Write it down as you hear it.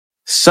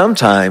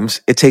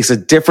Sometimes it takes a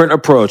different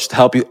approach to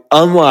help you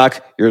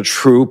unlock your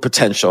true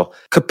potential.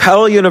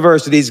 Capella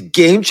University's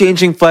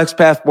game-changing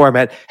FlexPath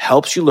format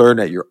helps you learn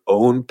at your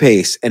own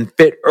pace and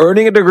fit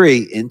earning a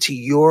degree into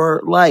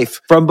your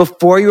life. From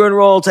before you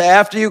enroll to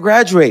after you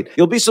graduate,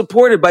 you'll be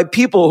supported by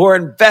people who are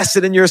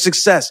invested in your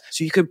success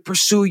so you can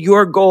pursue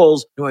your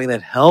goals knowing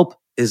that help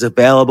is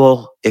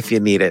available if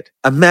you need it.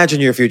 Imagine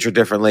your future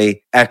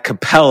differently at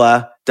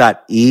capella.edu.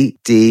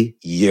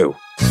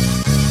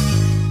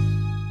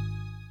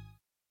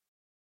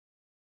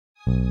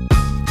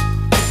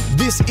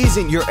 This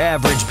isn't your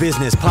average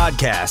business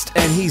podcast,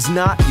 and he's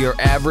not your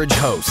average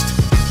host.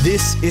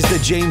 This is the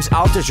James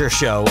Altucher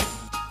Show.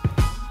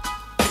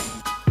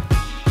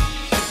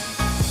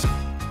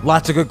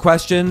 Lots of good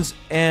questions,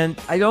 and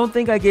I don't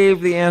think I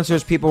gave the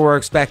answers people were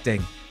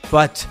expecting.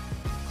 But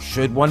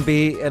should one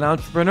be an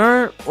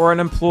entrepreneur or an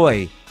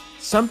employee?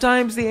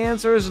 Sometimes the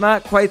answer is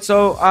not quite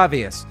so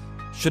obvious.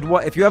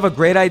 If you have a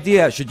great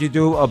idea, should you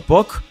do a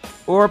book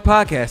or a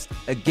podcast?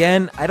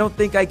 Again, I don't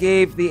think I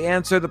gave the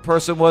answer the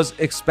person was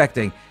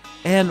expecting.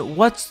 And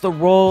what's the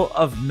role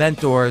of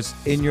mentors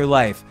in your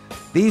life?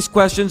 These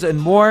questions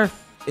and more.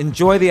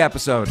 Enjoy the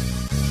episode.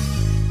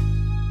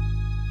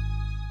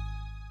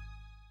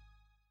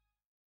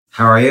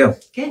 How are you?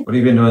 Good. What have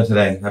you been doing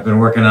today? I've been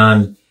working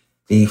on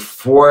the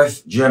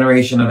 4th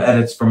generation of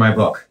edits for my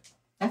book.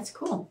 That's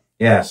cool.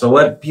 Yeah, so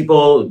what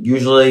people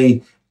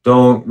usually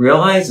don't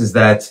realize is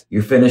that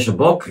you finish a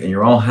book and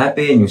you're all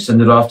happy and you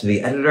send it off to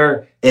the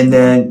editor, and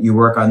then you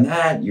work on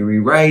that, you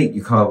rewrite,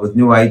 you come up with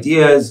new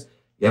ideas,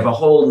 you have a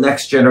whole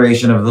next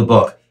generation of the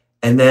book,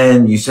 and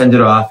then you send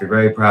it off, you're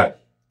very proud,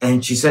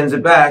 and she sends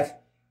it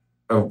back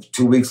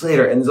 2 weeks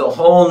later, and there's a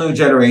whole new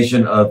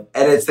generation of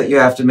edits that you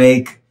have to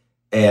make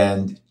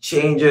and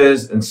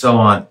changes and so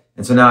on.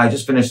 And so now I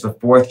just finished the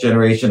 4th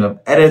generation of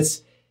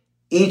edits.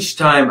 Each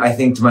time I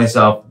think to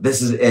myself,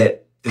 this is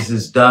it, this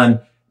is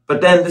done. But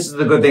then this is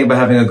the good thing about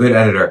having a good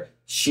editor.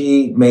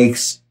 She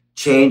makes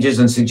changes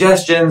and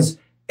suggestions,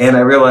 and I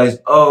realized,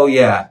 oh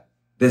yeah,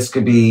 this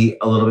could be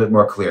a little bit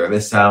more clear.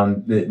 This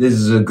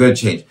is a good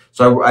change.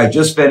 So I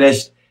just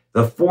finished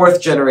the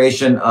 4th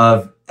generation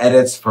of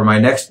edits for my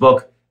next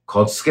book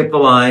called Skip the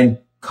Line,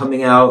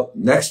 coming out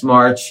next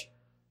March.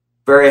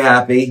 Very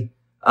happy.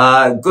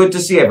 Good to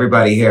see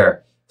everybody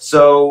here.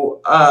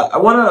 So I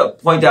want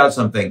to point out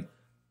something.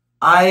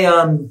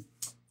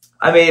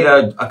 I made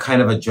a kind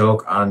of a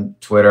joke on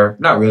Twitter.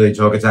 Not really a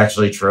joke. It's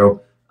actually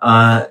true.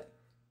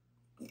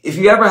 If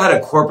you ever had a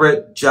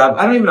corporate job,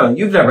 I don't even know.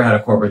 You've never had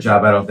a corporate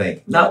job, I don't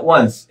think. Not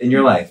once in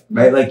your life,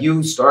 right? Like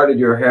you started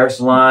your hair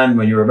salon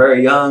when you were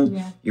very young.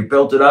 Yeah. You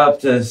built it up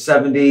to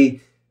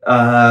 70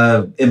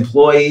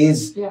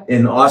 employees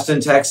in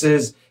Austin,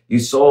 Texas. You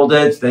sold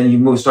it. Then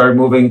you started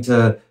moving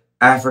to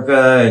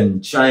Africa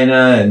and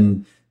China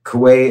and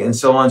Kuwait and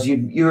so on. So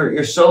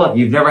you're so lucky.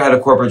 You've never had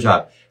a corporate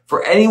job.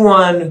 For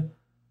anyone,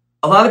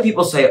 a lot of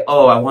people say,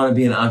 oh, I want to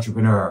be an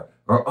entrepreneur,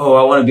 or, oh,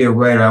 I want to be a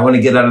writer. I want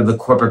to get out of the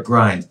corporate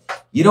grind.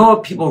 You know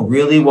what people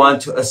really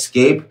want to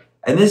escape?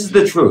 And this is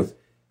the truth,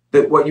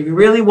 that what you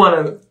really want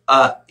to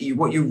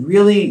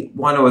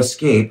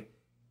escape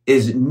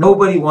is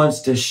nobody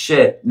wants to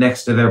shit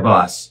next to their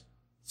boss.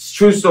 It's a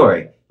true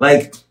story.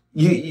 Like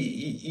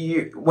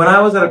when I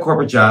was at a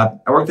corporate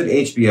job, I worked at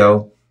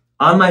HBO.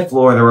 On my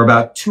floor, there were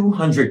about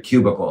 200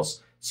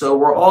 cubicles. So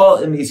we're all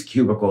in these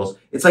cubicles.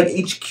 It's like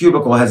each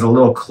cubicle has a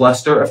little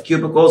cluster of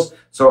cubicles.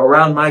 So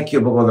around my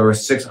cubicle, there were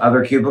 6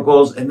 other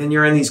cubicles. And then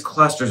you're in these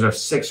clusters of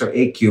 6 or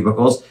 8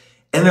 cubicles.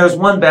 And there's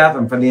one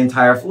bathroom for the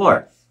entire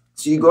floor.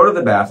 So you go to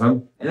the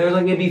bathroom and there's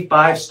like maybe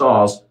 5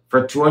 stalls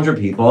for 200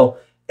 people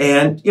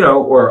and,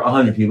 or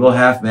 100 people,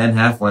 half men,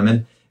 half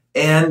women.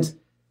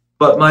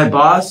 But my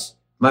boss's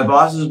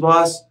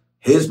boss,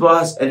 his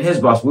boss, and his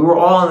boss, we were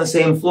all on the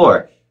same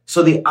floor.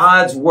 So the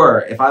odds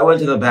were, if I went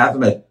to the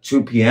bathroom at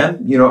 2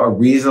 p.m., a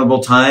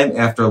reasonable time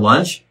after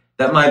lunch,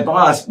 that my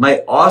boss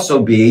might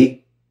also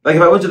be, like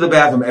if I went to the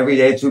bathroom every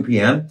day at 2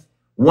 p.m.,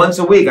 once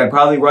a week, I'd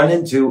probably run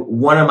into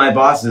one of my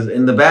bosses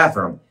in the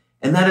bathroom.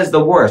 And that is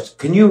the worst.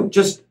 Can you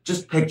just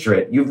picture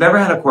it? You've never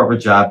had a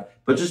corporate job,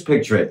 but just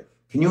picture it.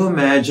 Can you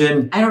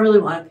imagine? I don't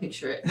really want to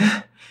picture it.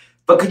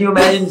 But can you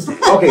imagine?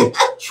 Okay,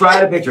 try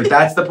to picture it.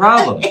 That's the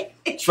problem.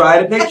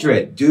 Try to picture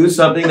it. Do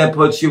something that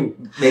makes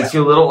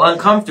you a little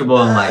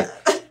uncomfortable in life.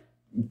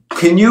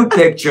 Can you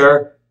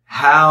picture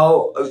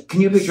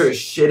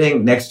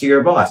shitting next to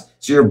your boss?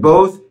 So you're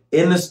both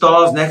in the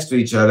stalls next to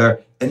each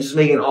other and just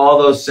making all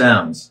those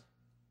sounds.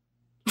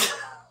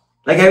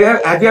 Like,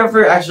 have you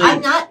ever actually?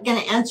 I'm not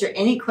going to answer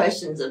any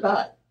questions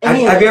about.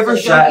 Have you ever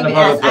shat in a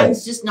public place? I'm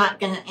just not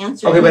going to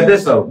answer. Okay, but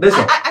this though.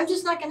 I'm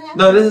just not going to answer.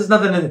 No, this is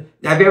nothing.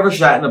 Have you ever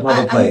shat in a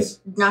public place?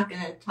 I'm not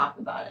going to talk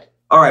about it.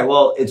 All right,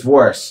 well, it's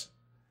worse.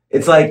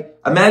 It's like,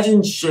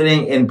 imagine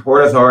shitting in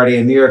Port Authority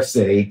in New York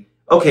City.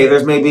 Okay,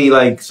 there's maybe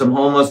like some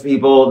homeless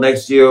people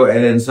next to you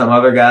and then some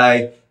other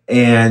guy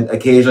and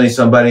occasionally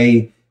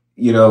somebody,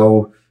 I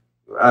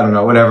don't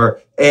know, whatever.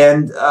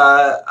 And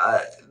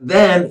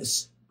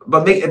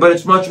but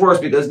it's much worse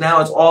because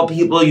now it's all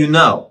people you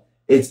know.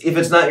 If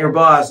it's not your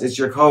boss, it's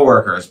your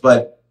coworkers.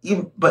 But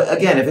but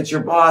again, if it's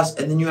your boss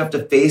and then you have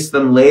to face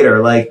them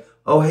later, like,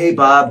 oh, hey,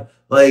 Bob,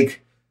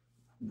 like,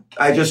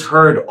 I just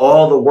heard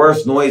all the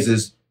worst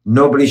noises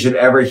nobody should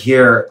ever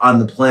hear on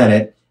the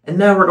planet. And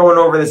now we're going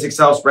over this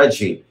Excel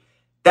spreadsheet.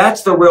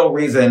 That's the real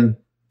reason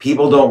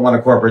people don't want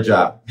a corporate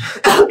job.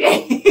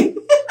 Okay.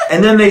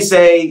 And then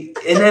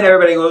and then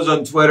everybody goes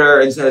on Twitter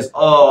and says,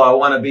 oh, I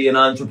want to be an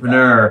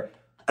entrepreneur.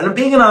 And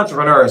being an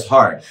entrepreneur is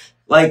hard.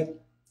 Like,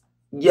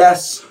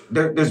 yes,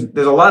 there's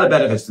a lot of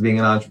benefits to being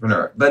an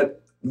entrepreneur.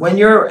 But when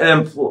you're an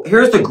employee,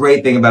 here's the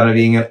great thing about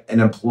being an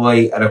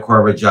employee at a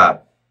corporate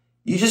job.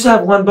 You just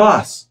have one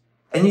boss.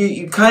 And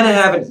you kind of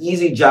have an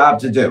easy job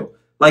to do.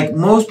 Like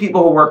most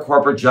people who work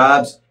corporate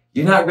jobs,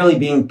 you're not really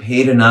being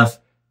paid enough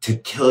to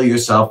kill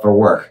yourself for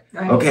work.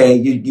 Right. Okay,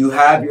 you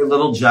have your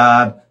little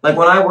job. Like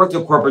when I worked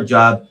a corporate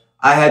job,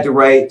 I had to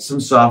write some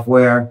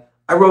software.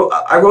 I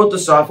wrote the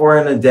software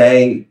in a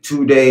day,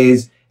 2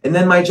 days, and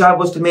then my job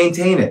was to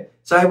maintain it.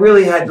 So I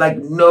really had like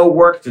no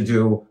work to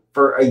do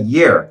for a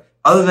year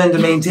other than to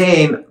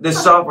maintain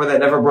this software that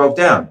never broke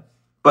down.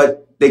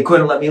 But they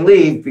couldn't let me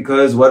leave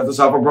because what if the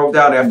software broke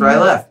down after I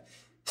left?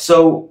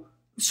 So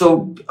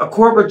a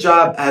corporate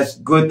job has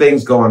good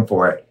things going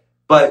for it,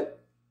 but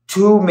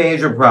two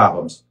major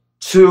problems.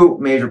 Shitting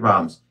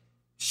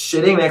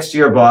next to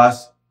your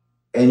boss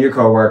and your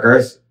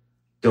coworkers,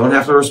 don't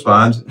have to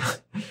respond.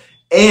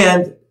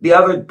 And the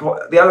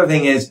other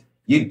thing is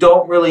you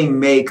don't really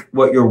make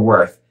what you're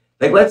worth.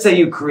 Like let's say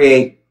you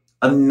create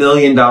 $1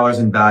 million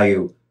in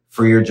value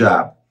for your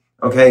job.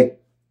 Okay.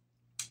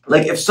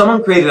 Like if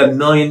someone created $1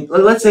 million,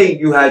 let's say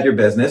you had your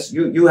business,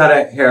 you had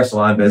a hair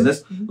salon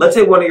business. Let's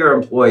say one of your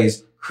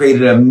employees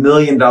created $1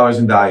 million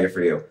in value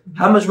for you.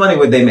 How much money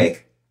would they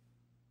make?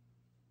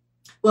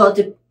 Well,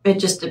 it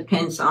just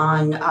depends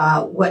on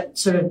what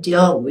sort of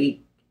deal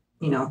we,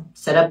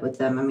 set up with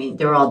them. I mean,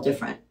 they're all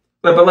different.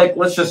 But like,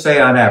 let's just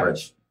say on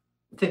average.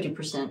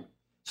 50%.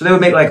 So they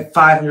would make like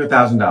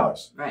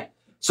 $500,000. Right.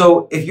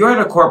 So if you're at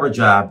a corporate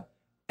job,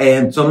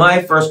 and so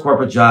my first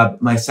corporate job,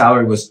 my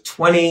salary was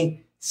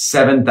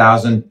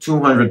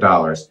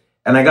 $27,200.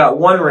 And I got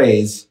one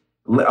raise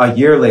a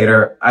year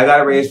later. I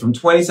got a raise from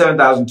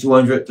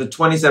 $27,200 to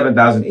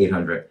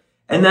 $27,800.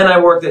 And then I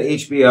worked at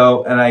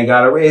HBO and I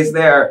got a raise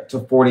there to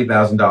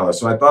 $40,000.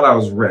 So I thought I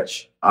was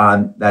rich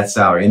on that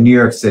salary in New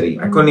York City.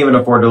 I couldn't even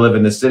afford to live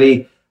in the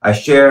city. I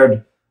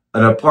shared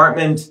an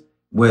apartment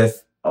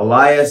with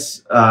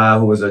Elias,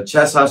 who was a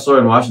chess hustler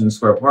in Washington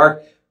Square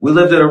Park. We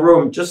lived in a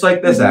room just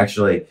like this,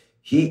 actually.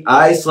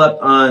 I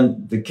slept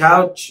on the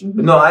couch.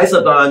 No, I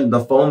slept on the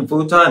foam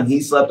futon.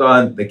 He slept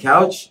on the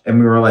couch, and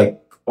we were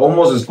like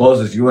almost as close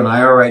as you and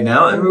I are right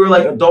now. And we were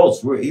like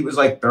adults. He was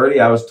like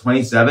 30. I was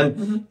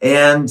 27.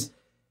 And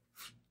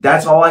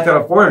that's all I could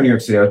afford in New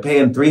York City. I was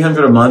paying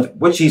 $300 a month,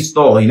 which he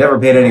stole. He never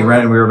paid any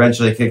rent, and we were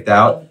eventually kicked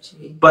out.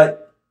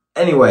 But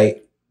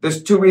anyway,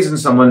 there's two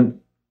reasons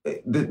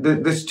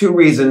there's two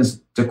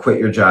reasons to quit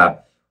your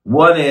job.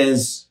 One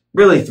is,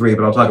 really three,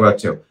 but I'll talk about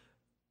two.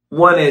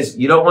 One is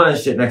you don't want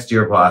to shit next to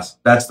your boss.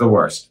 That's the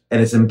worst.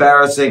 And it's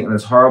embarrassing and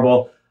it's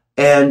horrible.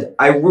 And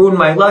I ruined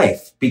my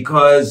life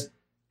because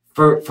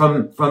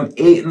from 8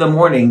 in the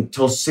morning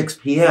till 6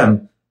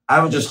 p.m.,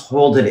 I would just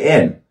hold it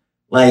in.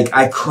 Like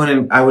I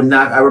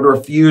would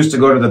refuse to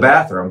go to the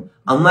bathroom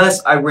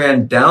unless I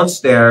ran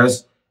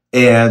downstairs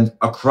and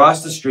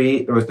across the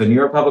street, there was the New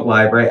York Public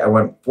Library. I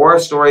went 4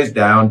 stories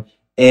down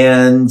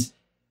and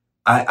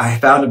I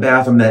found a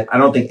bathroom that I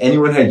don't think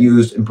anyone had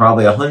used in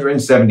probably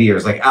 170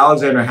 years. Like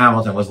Alexander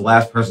Hamilton was the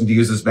last person to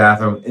use this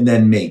bathroom and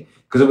then me,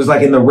 because it was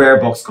like in the rare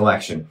books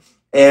collection.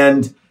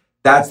 And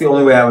that's the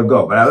only way I would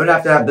go, but I would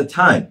have to have the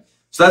time.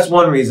 So that's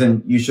one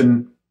reason you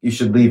should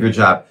leave your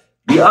job.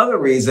 The other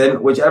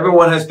reason, which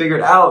everyone has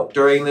figured out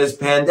during this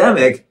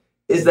pandemic,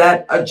 is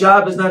that a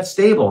job is not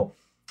stable.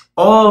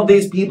 All of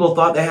these people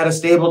thought they had a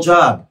stable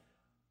job.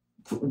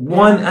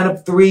 1 out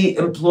of 3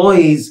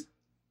 employees,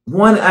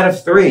 1 out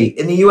of 3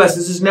 in the US,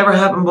 this has never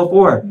happened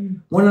before.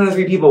 1 out of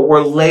 3 people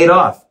were laid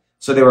off.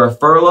 So they were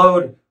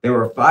furloughed, they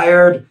were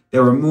fired, they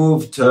were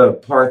moved to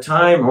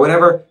part-time or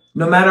whatever.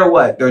 No matter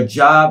what, their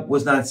job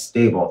was not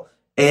stable.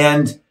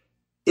 And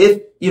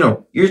if,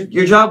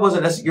 your job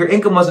wasn't your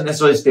income wasn't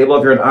necessarily stable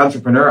if you're an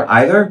entrepreneur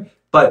either.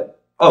 But,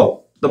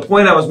 the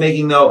point I was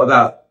making though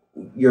about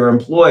your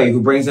employee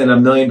who brings in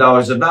 $1 million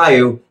of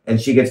value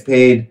and she gets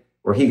paid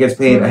or he gets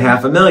paid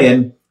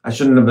 $500,000, I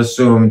shouldn't have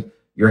assumed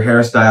your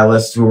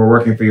hairstylists who were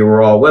working for you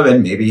were all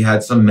women. Maybe you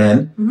had some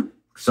men,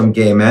 some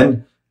gay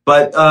men.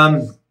 But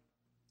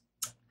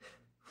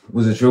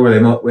was it true? Were they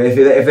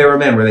if they were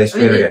men, were they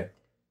straight or gay?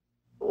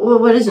 Well,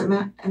 what does it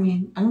matter? I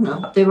mean, I don't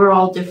know. They were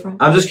all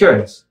different. I'm just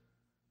curious.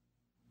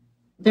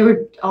 They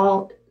were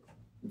all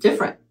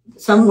different.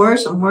 Some were,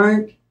 some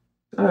weren't.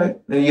 All right.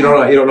 And you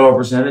don't know a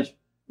percentage?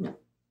 No.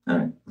 All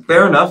right.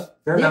 Fair enough.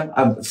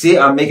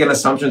 I'm making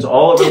assumptions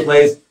all over the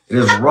place. It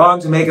is wrong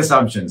to make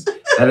assumptions.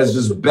 That is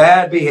just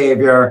bad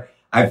behavior.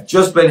 I've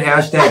just been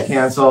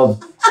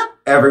 #canceled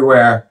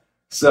everywhere.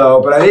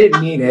 So, but I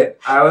didn't mean it.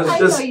 I was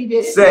just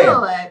saying.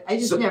 No, I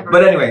just never.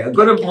 But anyway, a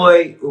good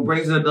employee who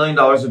brings in $1 million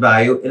of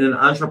value in an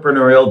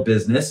entrepreneurial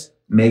business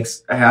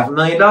makes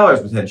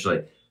 $500,000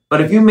 potentially.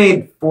 But if you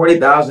made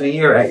 $40,000 a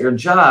year at your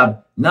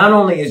job, not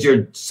only is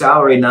your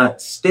salary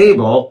not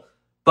stable,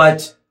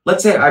 but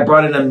let's say I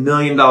brought in $1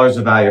 million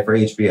of value for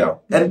HBO,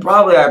 and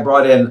probably I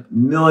brought in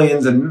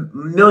millions and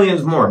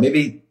millions more,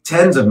 maybe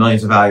tens of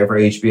millions of value for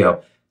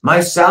HBO.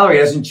 My salary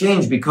doesn't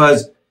change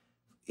because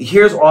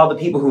here's all the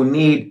people who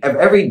need, of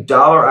every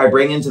dollar I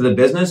bring into the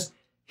business,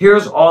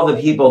 here's all the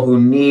people who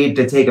need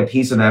to take a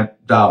piece of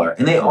that dollar.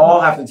 And they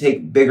all have to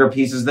take bigger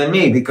pieces than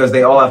me because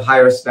they all have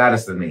higher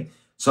status than me.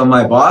 So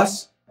my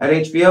boss at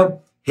HBO,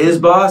 his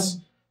boss,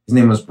 his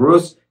name was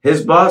Bruce,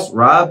 his boss,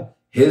 Rob,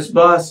 his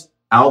boss,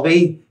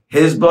 Albie,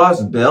 his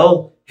boss,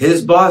 Bill,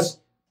 his boss,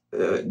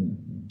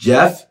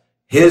 Jeff,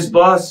 his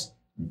boss,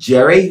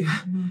 Jerry,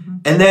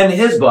 and then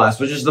his boss,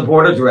 which is the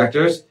board of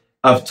directors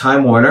of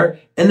Time Warner,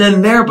 and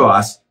then their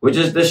boss, which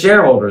is the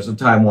shareholders of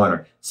Time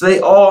Warner. So they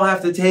all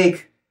have to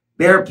take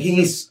their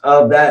piece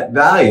of that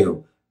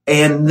value.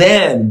 And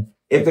then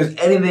if there's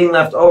anything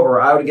left over,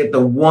 I would get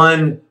the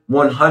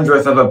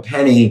 1/100th of a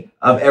penny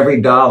of every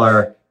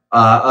dollar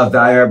of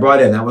value I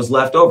brought in that was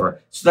left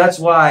over. So that's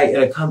why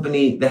in a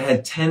company that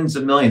had tens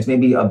of millions,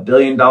 maybe $1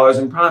 billion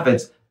in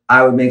profits,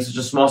 I would make such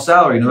a small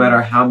salary no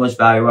matter how much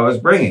value I was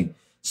bringing.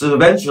 So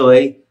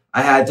eventually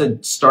I had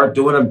to start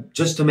doing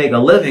just to make a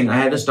living, I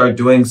had to start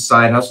doing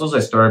side hustles. I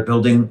started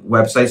building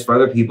websites for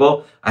other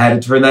people. I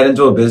had to turn that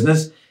into a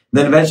business.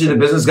 Then eventually the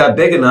business got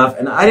big enough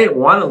and I didn't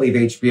want to leave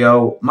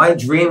HBO. My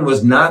dream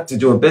was not to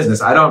do a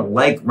business. I don't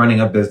like running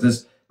a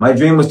business. My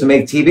dream was to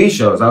make TV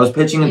shows. I was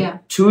pitching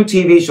 2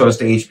 TV shows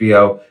to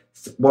HBO.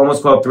 One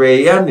was called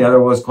 3 a.m. The other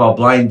was called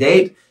Blind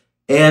Date.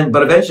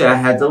 But eventually I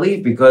had to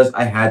leave because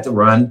I had to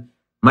run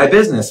my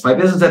business. My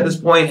business at this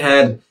point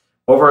had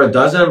over a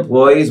dozen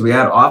employees. We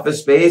had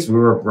office space. We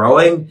were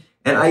growing.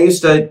 And I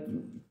used to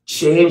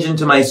change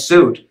into my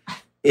suit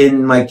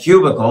in my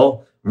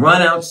cubicle,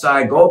 run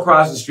outside, go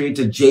across the street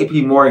to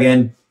JP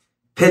Morgan,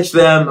 pitch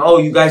them, oh,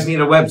 you guys need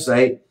a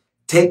website,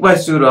 take my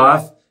suit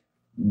off,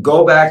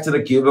 go back to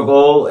the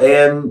cubicle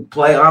and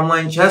play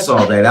online chess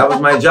all day. That was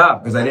my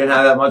job because I didn't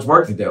have that much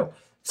work to do.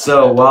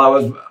 So while I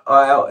was,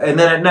 and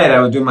then at night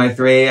I would do my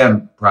 3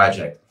 a.m.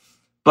 project.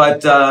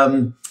 But,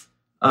 so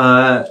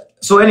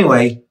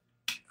anyway,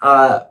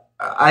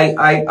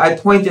 I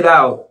pointed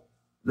out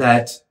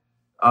that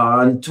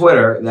on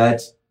Twitter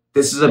that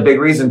this is a big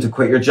reason to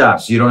quit your job.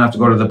 So you don't have to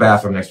go to the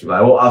bathroom next to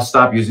people. I'll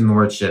stop using the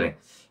word shitting.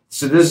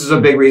 So this is a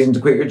big reason to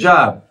quit your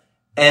job.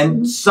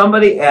 And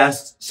somebody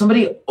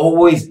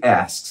always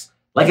asks,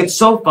 like, it's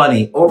so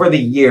funny over the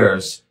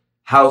years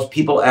how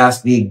people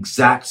ask the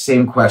exact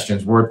same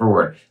questions word for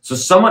word. So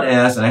someone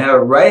asked, and I have it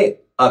right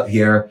up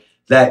here,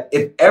 that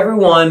if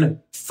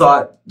everyone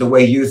thought the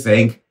way you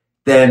think,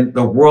 then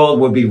the world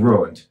would be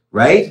ruined,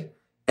 right?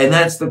 And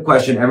that's the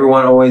question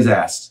everyone always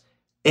asks.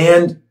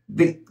 And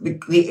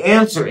the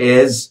answer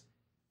is,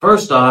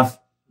 first off,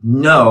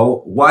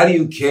 no. Why do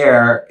you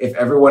care if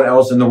everyone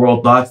else in the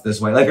world thought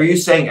this way? Like, are you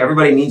saying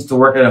everybody needs to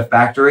work at a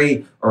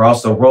factory or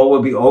else the world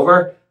will be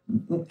over?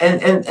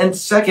 And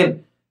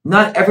second,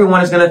 not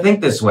everyone is going to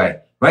think this way,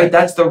 right?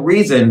 That's the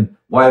reason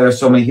why there's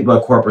so many people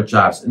at corporate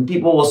jobs. And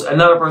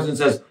another person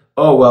says,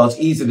 oh, well, it's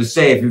easy to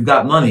say if you've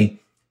got money.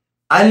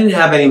 I didn't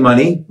have any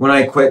money when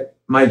I quit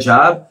my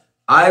job.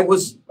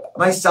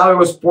 My salary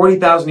was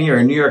 $40,000 a year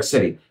in New York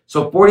City.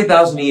 So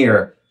 $40,000 a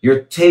year,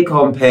 your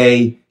take-home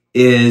pay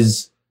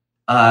is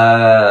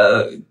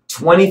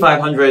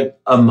 $2,500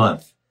 a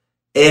month.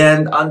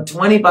 And on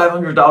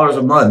 $2,500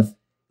 a month,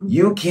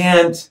 you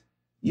can't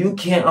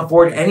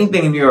afford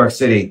anything in New York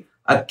City.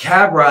 A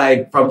cab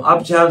ride from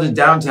uptown to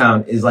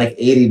downtown is like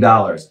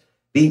 $80.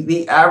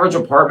 The average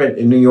apartment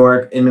in New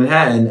York, in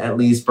Manhattan, at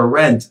least for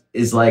rent,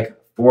 is like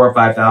 $4,000 or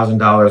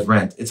 $5,000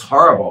 rent. It's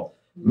horrible.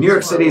 New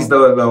York City is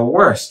the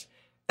worst.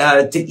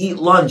 To eat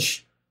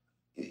lunch,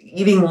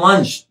 eating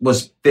lunch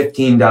was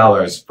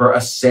 $15 for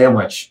a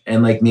sandwich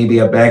and like maybe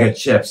a bag of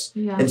chips.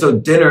 Yeah. And so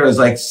dinner is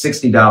like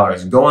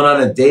 $60. Going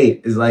on a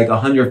date is like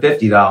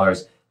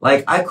 $150.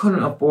 Like, I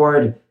couldn't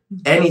afford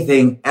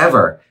anything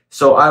ever.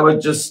 So I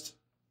would just,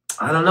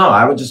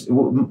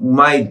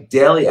 my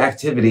daily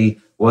activity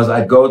was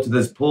I'd go to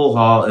this pool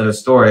hall in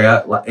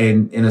Astoria,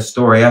 in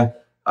Astoria.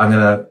 I'm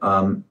going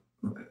to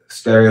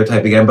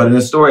stereotype again, but in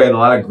Astoria, a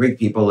lot of Greek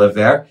people live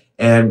there.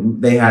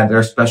 And they had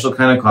their special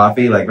kind of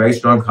coffee, like very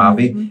strong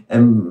coffee. Mm-hmm.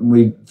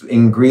 And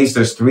in Greece,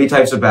 there's 3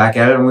 types of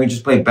backgammon, and we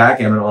just played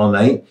backgammon all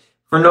night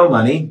for no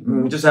money.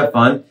 We just have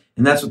fun.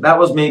 And that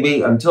was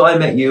maybe, until I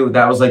met you,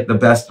 that was like the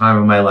best time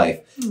of my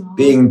life. Aww.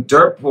 Being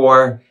dirt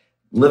poor,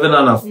 living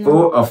on a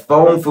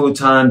foam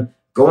futon,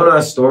 going to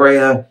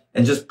Astoria,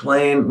 and just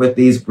playing with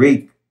these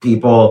Greek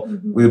people.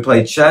 Mm-hmm. We would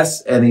play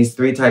chess and these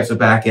 3 types of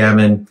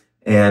backgammon,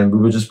 and we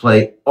would just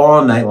play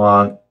all night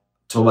long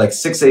till like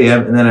 6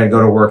 a.m. and then I'd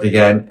go to work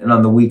again. And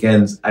on the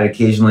weekends, I'd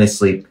occasionally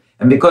sleep.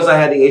 And because I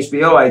had the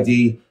HBO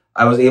ID,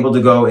 I was able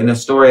to go in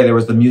Astoria. There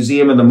was the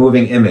Museum of the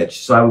Moving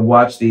Image. So I would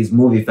watch these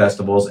movie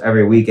festivals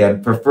every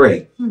weekend for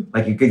free.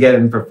 Like, you could get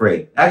in for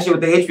free. Actually,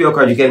 with the HBO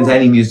card, you get into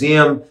any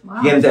museum,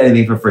 you get into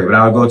anything for free. But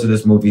I would go to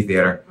this movie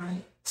theater.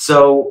 Right.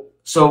 So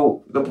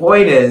so the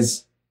point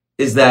is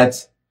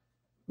that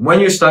when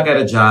you're stuck at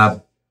a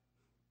job,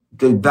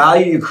 the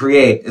value you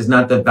create is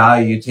not the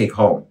value you take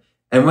home.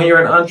 And when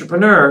you're an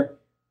entrepreneur,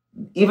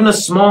 even a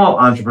small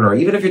entrepreneur,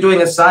 even if you're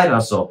doing a side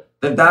hustle,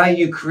 the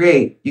value you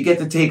create, you get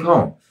to take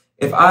home.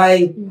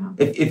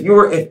 If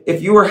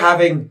you were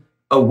having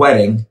a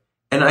wedding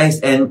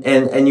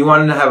and you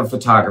wanted to have a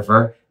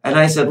photographer, and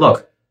I said,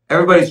 look,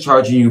 everybody's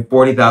charging you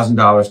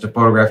 $40,000 to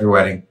photograph your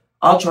wedding.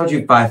 I'll charge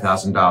you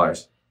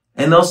 $5,000.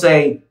 And they'll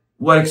say,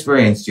 what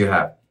experience do you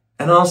have?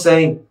 And I'll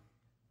say,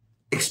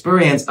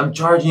 experience, I'm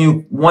charging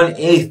you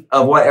 1/8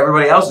 of what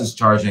everybody else is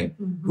charging.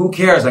 Mm-hmm. Who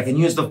cares? I can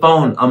use the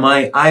phone on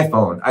my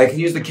iPhone. I can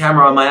use the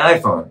camera on my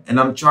iPhone, and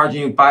I'm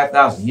charging you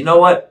 $5,000. You know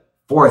what?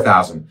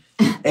 $4,000.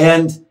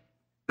 And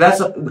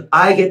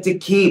I get to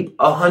keep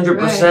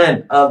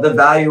 100% of the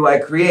value I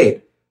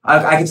create.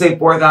 I can say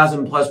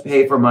 $4,000 plus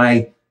pay for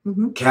my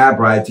cab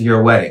ride to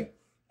your wedding.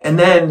 And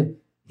then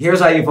here's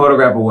how you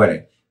photograph a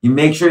wedding. You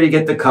make sure you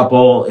get the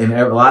couple in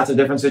lots of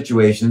different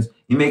situations.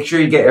 You make sure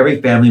you get every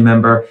family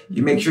member.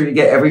 You make sure you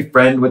get every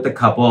friend with the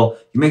couple.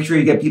 You make sure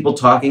you get people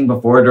talking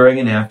before, during,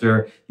 and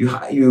after.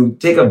 You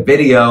take a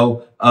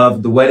video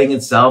of the wedding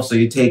itself. So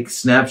you take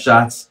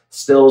snapshots,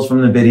 stills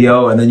from the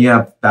video, and then you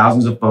have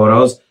thousands of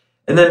photos.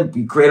 And then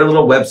you create a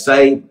little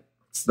website.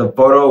 It's the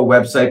photo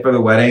website for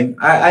the wedding.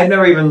 I've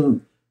never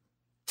even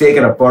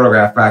taken a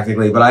photograph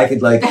practically, but I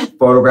could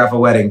photograph a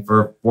wedding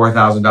for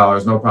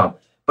 $4,000, no problem.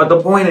 But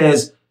the point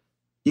is,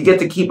 you get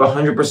to keep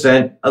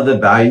 100% of the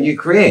value you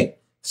create.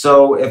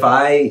 So if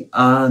I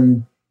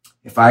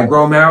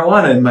grow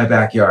marijuana in my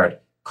backyard,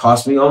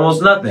 costs me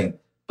almost nothing,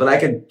 but I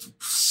could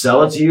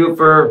sell it to you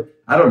for,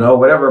 I don't know,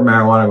 whatever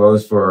marijuana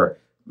goes for,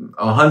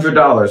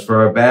 $100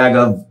 for a bag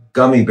of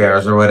gummy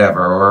bears or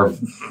whatever, or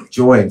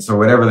joints or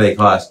whatever they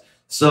cost.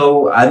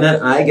 So, and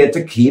then I get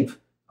to keep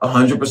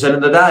 100%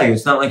 of the value.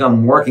 It's not like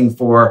I'm working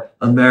for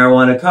a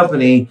marijuana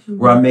company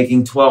where I'm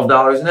making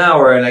 $12 an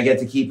hour and I get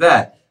to keep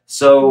that.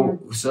 So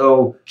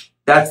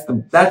that's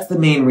the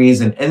main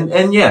reason.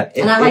 And yeah.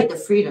 And I like the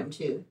freedom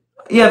too.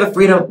 Yeah, the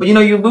freedom. But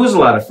you lose a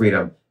lot of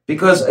freedom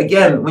because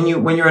again, when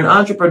you're an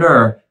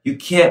entrepreneur, you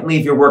can't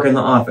leave your work in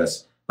the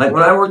office. Like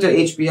when I worked at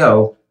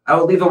HBO, I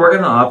would leave the work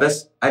in the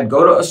office. I'd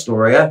go to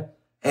Astoria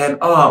and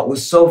it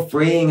was so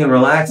freeing and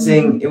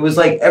relaxing. It was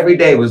like every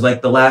day was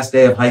like the last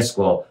day of high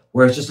school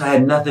where it's just I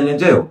had nothing to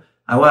do.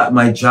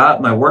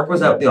 My work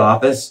was at the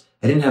office.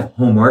 I didn't have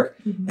homework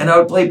and I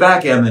would play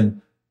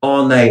backgammon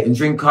all night and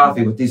drink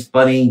coffee with these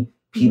funny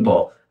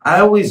people. I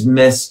always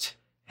missed,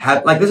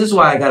 this is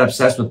why I got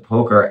obsessed with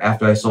poker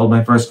after I sold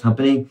my first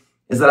company,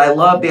 is that I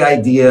love the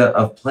idea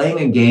of playing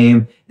a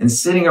game and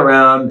sitting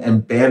around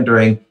and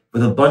bantering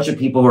with a bunch of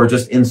people who are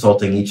just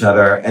insulting each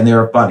other and they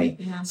were funny.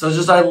 Yeah. So it's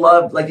just, I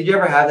loved, did you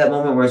ever have that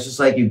moment where it's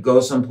just you go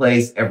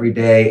someplace every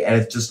day and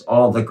it's just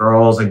all the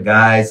girls and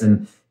guys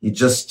and you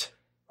just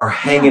are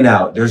hanging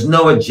out. There's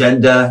no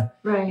agenda.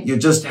 Right. You're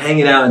just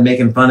hanging out and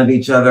making fun of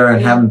each other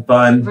and having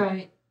fun.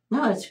 Right.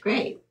 No, it's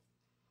great.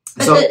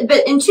 But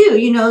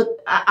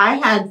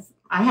I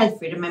had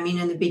freedom. I mean,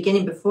 in the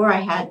beginning, before I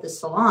had the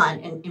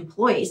salon and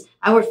employees,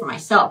 I worked for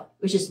myself.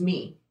 It was just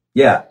me.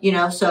 Yeah.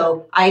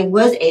 So I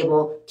was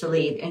able to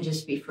leave and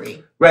just be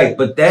free. Right.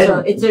 But then.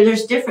 So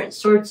there's different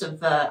sorts of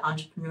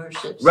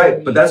entrepreneurship.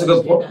 Right. But that's a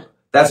good point.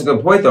 That's a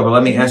good point, though. But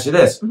let me ask you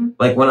this.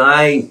 Like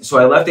I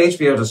left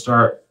HBO to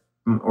start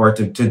or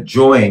to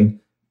join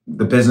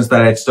the business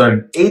that I had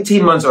started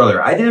 18 months earlier.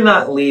 I did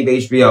not leave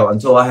HBO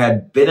until I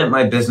had been at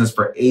my business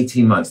for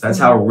 18 months. That's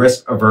how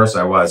risk averse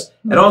I was.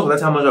 And also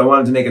that's how much I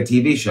wanted to make a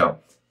TV show.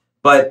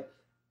 But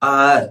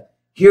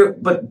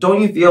but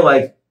don't you feel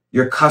like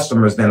your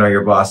customers then are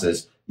your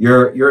bosses?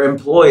 Your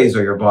employees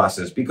are your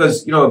bosses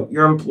because,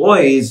 your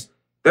employees,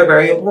 they're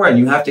very important.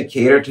 You have to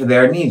cater to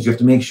their needs. You have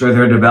to make sure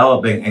they're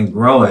developing and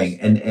growing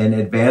and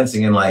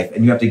advancing in life.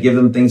 And you have to give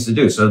them things to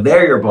do. So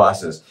they're your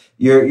bosses.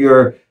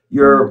 Your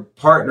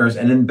partners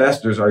and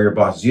investors are your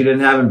bosses. You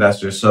didn't have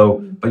investors,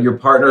 but your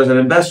partners and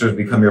investors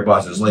become your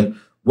bosses. Like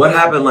what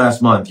happened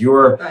last month? You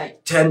were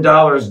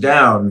 $10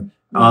 down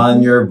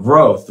on your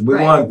growth. We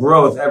want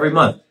growth every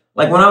month.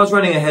 Like when I was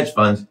running a hedge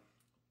fund,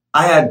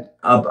 I had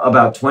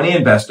about 20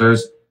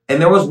 investors, and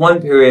there was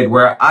one period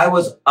where I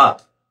was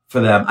up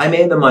for them. I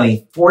made the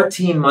money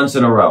 14 months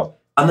in a row.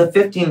 On the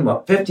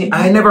 15th,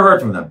 I had never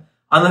heard from them.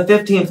 On the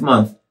 15th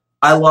month,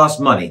 I lost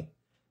money.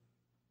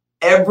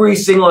 Every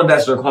single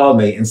investor called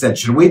me and said,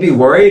 should we be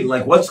worried?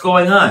 Like, what's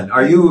going on?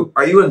 Are you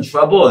in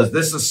trouble? Is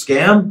this a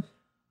scam?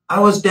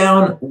 I was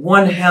down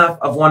 1/2%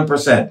 I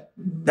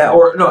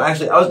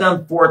was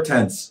down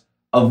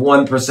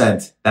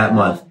 0.4% that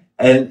month.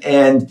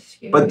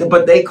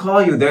 But they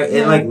call you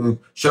there and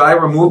should I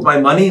remove my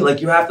money?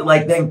 Like you have to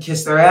then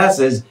kiss their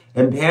asses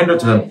and pander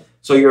to them.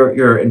 So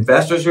your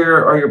investors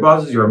are your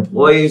bosses, your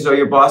employees are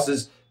your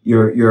bosses,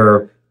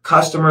 your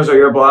customers are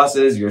your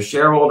bosses, your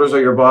shareholders are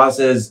your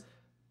bosses.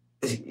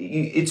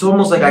 It's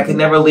almost like I could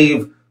never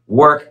leave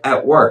work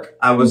at work.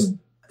 I was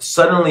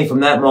suddenly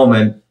from that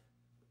moment,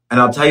 and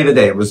I'll tell you the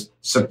day, it was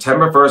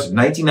September 1st,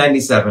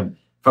 1997.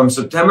 From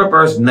September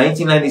 1st,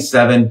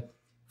 1997,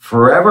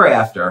 forever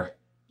after,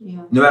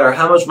 Yeah. no matter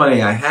how much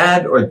money I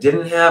had or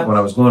didn't have, when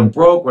I was going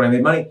broke, when I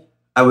made money,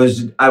 I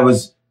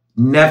was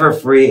never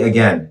free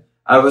again.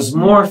 I was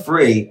more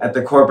free at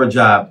the corporate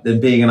job than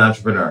being an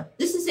entrepreneur.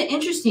 This is an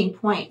interesting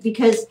point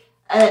because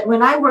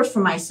when I worked for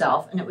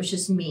myself and it was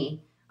just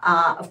me,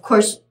 of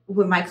course,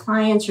 when my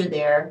clients are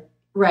there,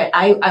 right,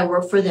 I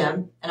work for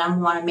them and I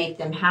want to make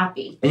them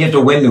happy. And you have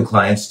to win new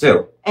clients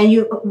too. And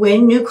you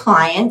win new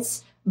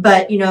clients,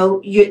 but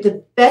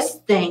the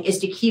best thing is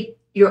to keep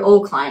your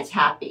old clients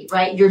happy,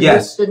 right?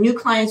 Yes. The new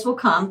clients will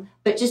come,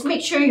 but just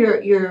make sure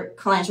your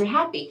clients are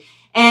happy.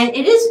 And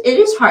it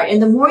is hard.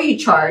 And the more you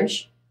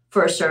charge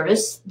for a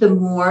service, the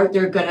more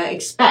they're going to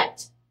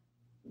expect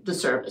the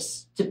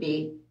service to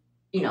be,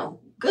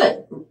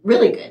 good,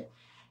 really good.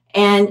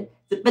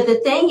 But the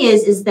thing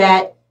is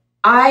that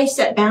I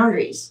set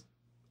boundaries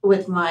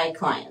with my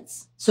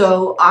clients.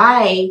 So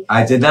I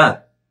did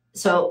not.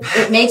 So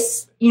it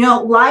makes,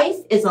 life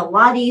is a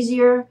lot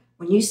easier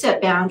when you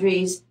set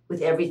boundaries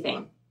with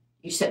everything.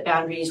 You set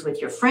boundaries with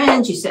your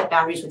friends, you set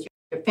boundaries with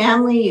your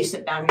family, you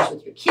set boundaries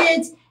with your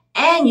kids,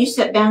 and you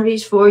set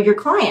boundaries for your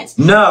clients.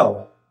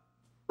 No.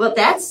 Well,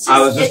 that's just, I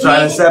was just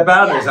trying to set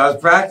boundaries. Yeah. I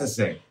was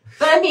practicing.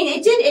 But I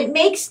mean, it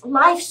makes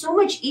life so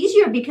much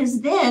easier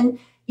because then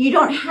you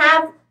don't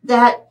have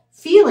that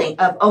feeling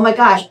of, oh my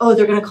gosh, oh,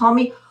 they're going to call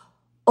me.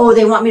 Oh,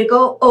 they want me to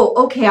go.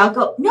 Oh, okay, I'll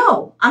go.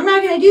 No, I'm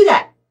not going to do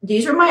that.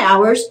 These are my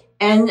hours.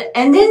 And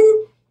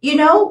then, they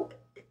know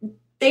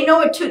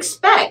what to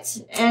expect.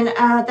 And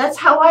that's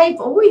how I've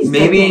always done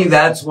Maybe things.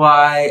 That's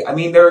why,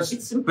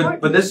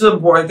 but this is an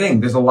important thing.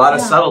 There's a lot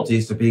of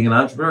subtleties to being an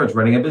entrepreneur. It's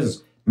running a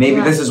business.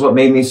 Maybe this is what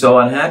made me so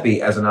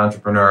unhappy as an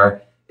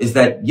entrepreneur is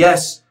that,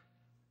 yes.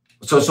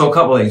 So a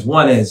couple of things.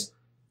 One is,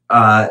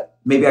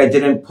 maybe I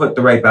didn't put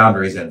the right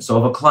boundaries in.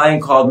 So if a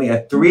client called me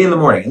at 3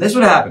 a.m, and this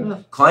would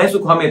happen, clients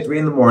would call me at 3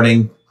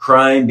 a.m,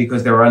 crying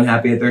because they were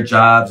unhappy at their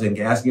jobs and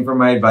asking for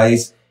my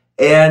advice.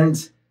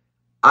 And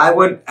I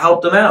would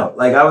help them out.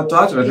 Like I would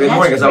talk to them at 3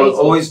 a.m. because I would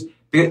always,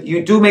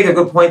 you do make a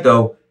good point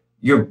though.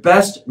 Your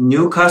best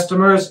new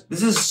customers,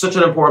 this is such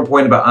an important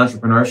point about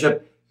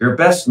entrepreneurship. Your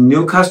best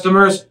new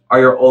customers are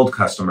your old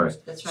customers.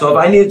 That's right. So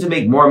if I needed to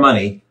make more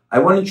money, I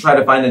wouldn't try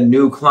to find a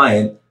new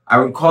client. I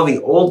would call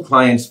the old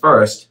clients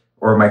first,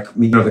 or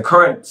the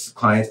current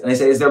clients, and I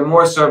say, is there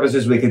more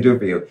services we can do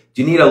for you?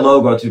 Do you need a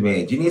logo to be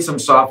made? Do you need some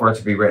software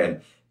to be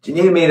written? Do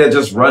you need me to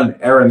just run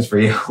errands for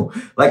you?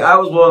 Like I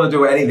was willing to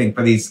do anything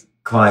for these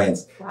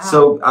clients. Wow.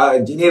 So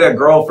do you need a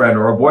girlfriend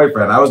or a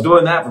boyfriend? I was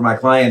doing that for my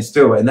clients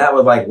too. And that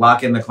would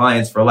lock in the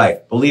clients for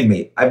life. Believe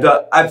me,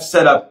 I've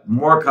set up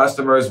more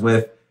customers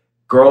with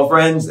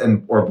girlfriends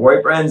or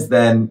boyfriends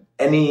than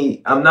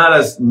I'm not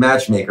a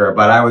matchmaker,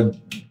 but I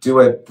would do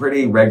it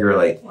pretty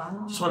regularly.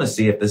 Wow. Just want to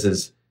see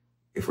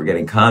if we're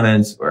getting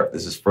comments or if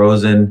this is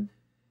frozen.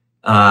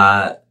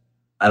 I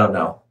don't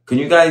know. Can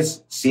you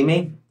guys see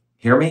me?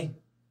 Hear me?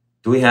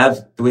 Do we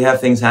have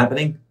things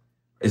happening?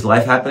 Is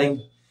life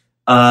happening?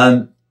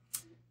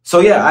 So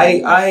yeah,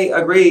 I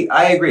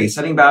agree.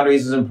 Setting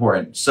boundaries is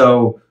important.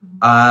 So,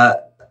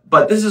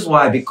 but this is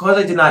why, because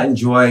I did not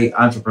enjoy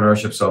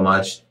entrepreneurship so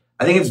much,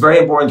 I think it's very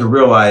important to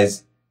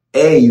realize,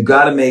 you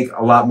got to make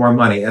a lot more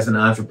money as an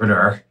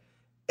entrepreneur.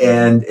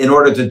 And in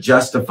order to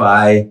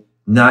justify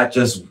not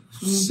just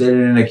sitting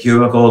in a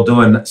cubicle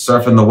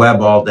surfing the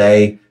web all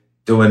day,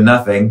 doing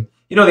nothing.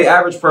 The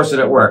average person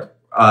at work,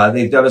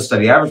 they've done a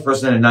study, the average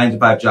person in a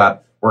 9-to-5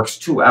 job works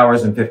 2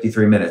 hours and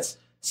 53 minutes.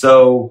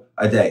 So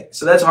a day.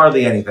 So that's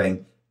hardly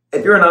anything.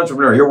 If you're an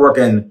entrepreneur, you're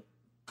working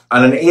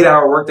on an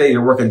 8-hour workday,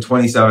 you're working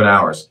 27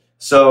 hours.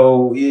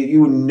 So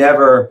you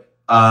never,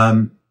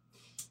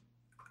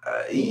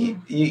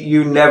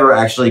 you never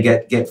actually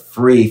get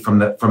free from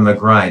the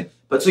grind.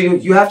 But so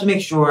you have to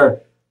make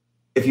sure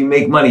if you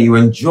make money, you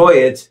enjoy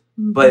it,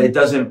 but it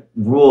doesn't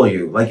rule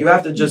you. Like you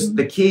have to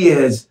the key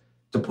is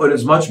to put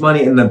as much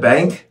money in the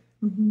bank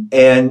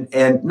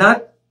and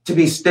not to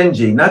be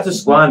stingy, not to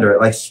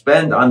squander it,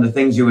 spend on the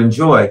things you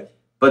enjoy,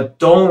 but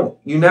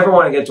you never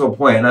want to get to a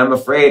point. And I'm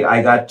afraid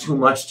I got too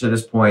much to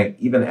this point,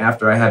 even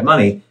after I had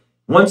money.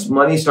 Once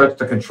money starts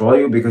to control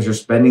you because you're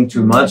spending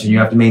too much and you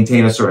have to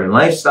maintain a certain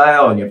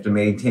lifestyle and you have to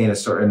maintain a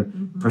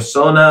certain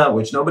persona,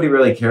 which nobody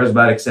really cares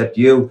about except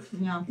you,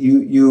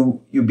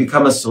 you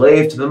become a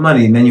slave to the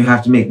money, and then you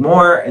have to make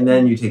more, and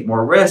then you take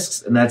more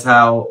risks. And that's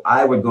how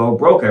I would go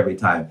broke every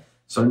time.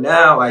 So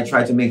now I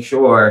try to make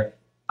sure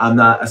I'm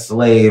not a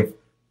slave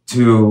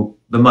to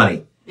the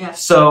money. Yeah.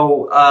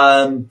 So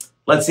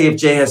let's see if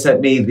Jay has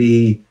sent me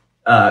the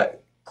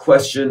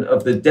question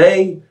of the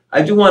day.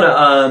 I do want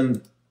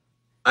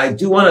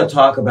to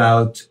talk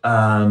about.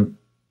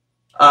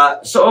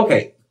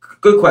 Okay,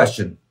 good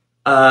question.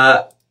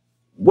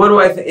 What do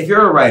I think? If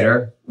you're a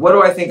writer, what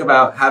do I think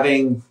about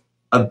having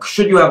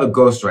should you have a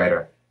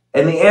ghostwriter?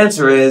 And the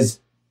answer is,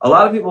 a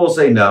lot of people will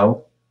say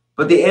no,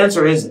 but the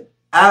answer is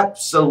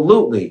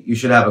absolutely you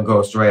should have a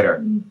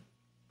ghostwriter.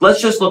 Let's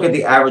just look at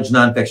the average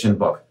nonfiction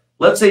book.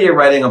 Let's say you're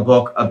writing a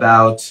book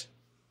about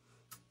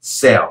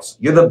sales.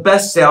 You're the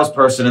best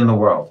salesperson in the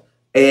world.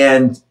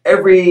 And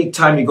every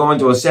time you go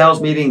into a sales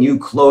meeting, you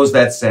close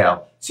that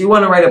sale. So you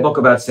want to write a book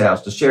about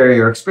sales to share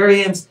your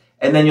experience,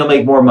 and then you'll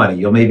make more money.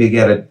 You'll maybe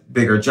get a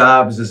bigger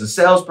job as a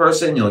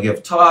salesperson. You'll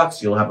give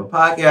talks. You'll have a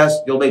podcast.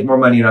 You'll make more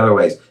money in other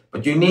ways.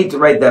 But you need to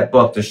write that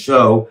book to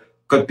show,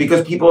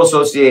 because people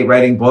associate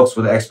writing books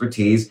with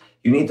expertise.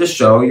 You need to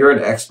show you're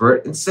an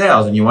expert in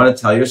sales and you want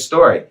to tell your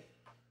story.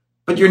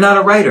 But you're not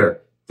a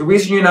writer. The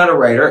reason you're not a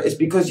writer is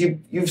because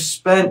you've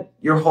spent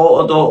your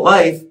whole adult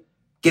life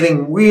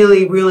getting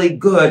really, really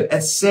good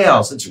at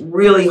sales. It's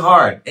really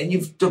hard. And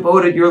you've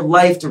devoted your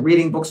life to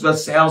reading books about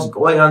sales,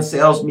 going on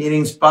sales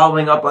meetings,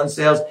 following up on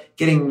sales,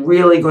 getting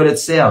really good at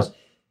sales.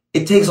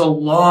 It takes a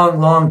long,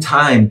 long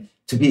time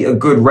to be a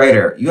good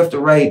writer. You have to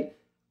write.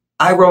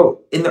 I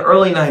wrote, in the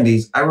early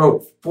 90s, I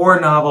wrote 4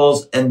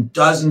 novels and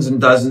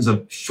dozens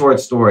of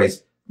short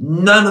stories.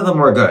 None of them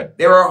were good.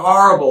 They were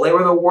horrible. They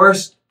were the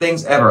worst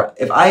things ever.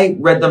 If I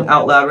read them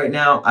out loud right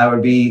now, I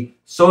would be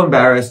so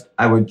embarrassed,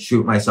 I would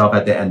shoot myself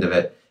at the end of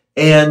it.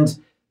 And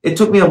it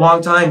took me a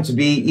long time to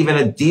be even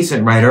a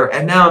decent writer,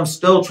 and now I'm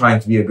still trying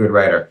to be a good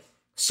writer.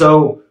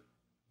 So,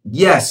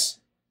 yes,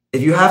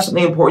 if you have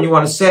something important you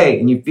want to say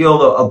and you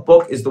feel a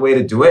book is the way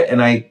to do it,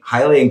 and I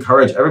highly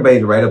encourage everybody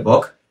to write a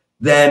book,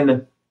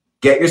 then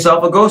get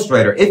yourself a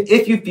ghostwriter.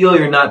 If you feel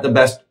you're not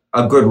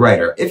a good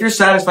writer, if you're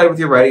satisfied with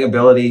your writing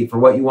ability for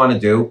what you want to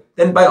do,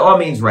 then by all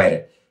means write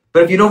it.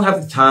 But if you don't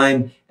have the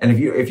time, and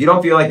if you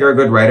don't feel like you're a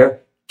good writer,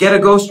 get a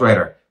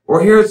ghostwriter.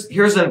 Or here's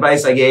an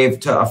advice I gave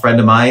to a friend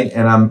of mine,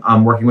 and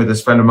I'm working with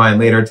this friend of mine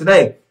later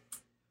today.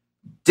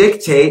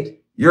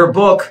 Dictate your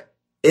book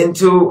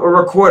into a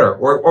recorder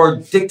or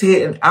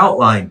dictate an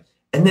outline.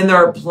 And then there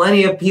are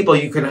plenty of people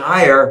you can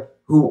hire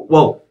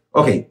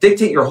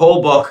dictate your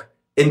whole book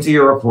into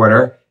your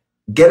recorder,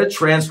 get a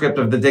transcript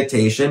of the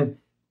dictation,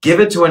 give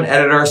it to an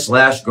editor /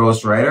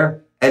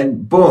 ghostwriter,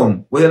 and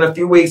boom, within a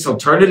few weeks, he'll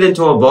turn it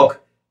into a book.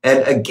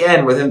 And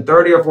again, within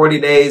 30 or 40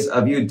 days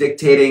of you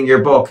dictating your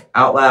book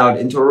out loud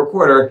into a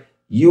recorder,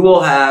 you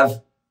will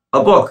have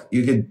a book.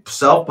 You can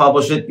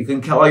self-publish it. You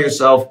can call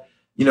yourself,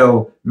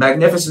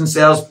 Magnificent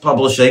Sales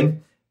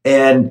Publishing.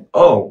 And,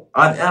 on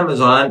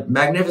Amazon,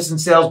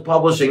 Magnificent Sales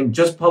Publishing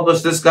just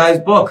published this guy's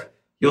book.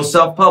 You'll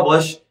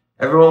self-publish.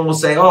 Everyone will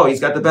say, he's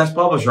got the best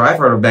publisher. I've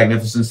heard of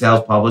Magnificent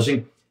Sales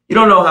Publishing. You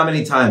don't know how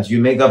many times you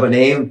make up a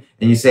name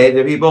and you say it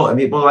to people, and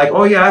people are like,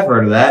 oh, yeah, I've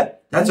heard of that.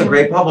 That's a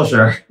great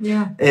publisher.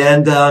 Yeah.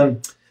 And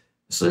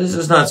so this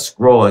is not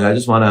scrolling. I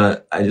just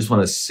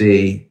want to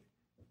see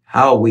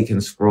how we can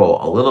scroll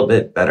a little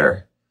bit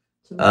better.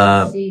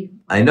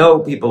 I know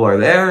people are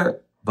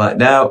there, but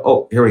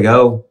now, here we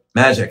go.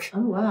 Magic.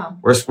 Oh, wow.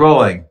 We're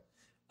scrolling.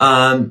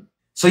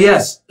 So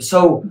yes.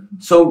 So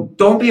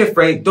don't be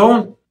afraid.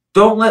 Don't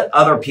let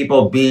other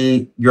people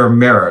be your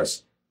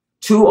mirrors.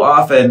 Too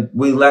often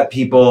we let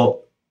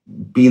people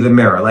be the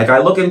mirror. Like I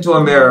look into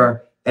a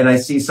mirror and I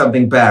see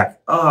something back.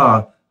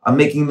 I'm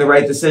making the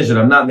right decision.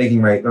 I'm not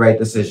making the right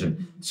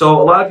decision.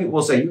 So a lot of people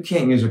will say, you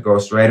can't use a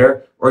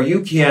ghostwriter, or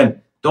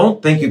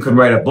don't think you can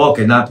write a book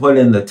and not put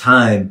in the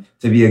time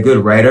to be a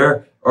good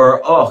writer.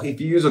 Or,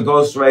 if you use a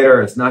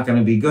ghostwriter, it's not going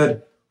to be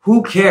good.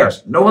 Who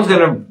cares?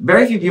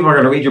 Very few people are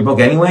going to read your book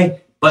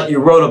anyway, but you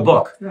wrote a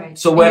book. Right.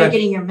 So you're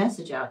getting your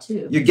message out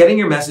too. You're getting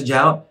your message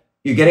out.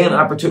 You're getting an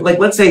opportunity. Like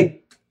let's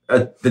say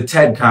the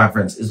TED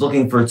conference is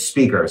looking for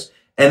speakers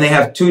and they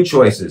have 2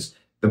 choices.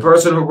 The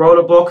person who wrote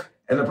a book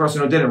and the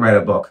person who didn't write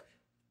a book.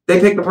 They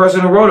pick the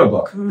person who wrote a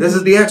book. Mm-hmm. This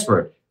is the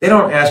expert. They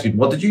don't ask you,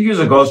 well, did you use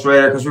a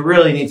ghostwriter? Because we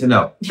really need to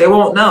know. They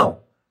won't know.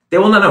 They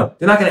will not know.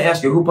 They're not going to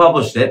ask you who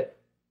published it.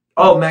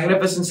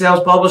 Magnificent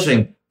Sales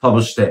Publishing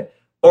published it.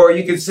 Or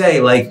you could say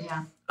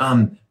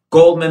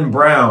Goldman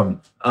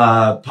Brown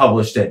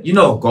published it. You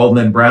know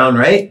Goldman Brown,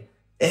 right?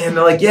 And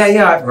they're like,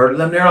 yeah, I've heard of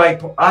them. They're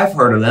like, I've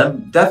heard of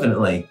them.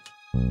 Definitely.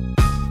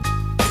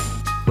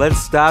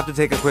 Let's stop to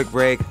take a quick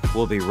break.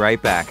 We'll be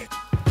right back.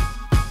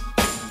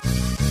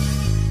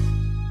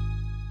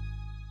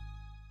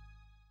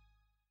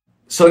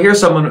 So here's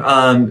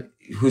someone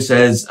who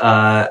says,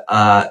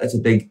 that's a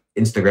big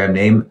Instagram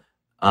name,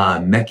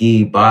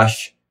 Meki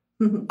Bosch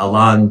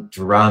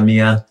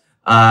Alandramia.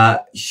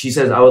 She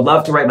says, I would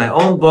love to write my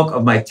own book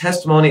of my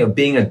testimony of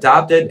being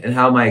adopted and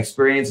how my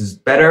experience is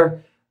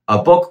better,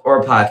 a book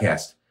or a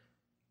podcast.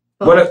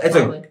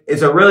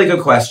 It's a really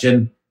good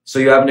question. So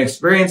you have an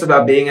experience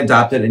about being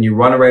adopted and you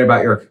want to write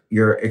about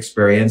your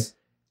experience.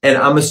 And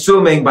I'm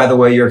assuming, by the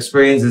way, your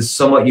experience is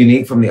somewhat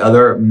unique from the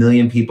other 1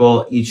 million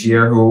people each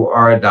year who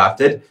are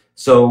adopted.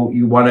 So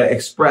you want to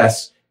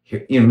express,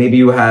 maybe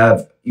you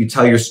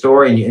tell your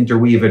story and you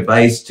interweave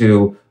advice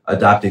to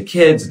adopted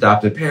kids,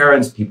 adopted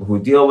parents, people who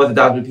deal with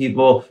adopted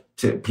people,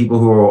 to people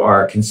who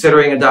are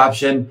considering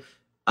adoption.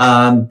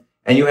 And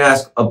you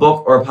ask a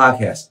book or a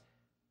podcast.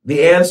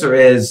 The answer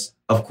is,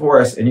 of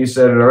course, and you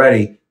said it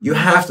already, you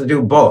have to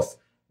do both.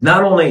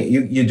 Not only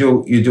you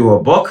do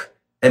a book,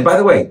 and by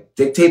the way,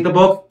 dictate the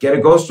book, get a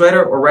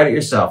ghostwriter, or write it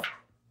yourself.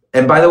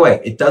 And by the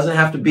way, you don't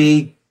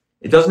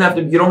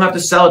have to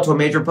sell it to a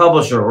major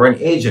publisher or an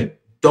agent.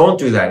 Don't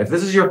do that. If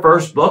this is your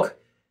first book,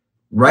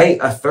 write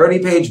a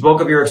 30-page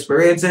book of your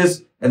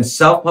experiences and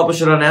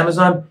self-publish it on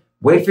Amazon.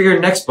 Wait for your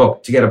next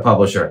book to get a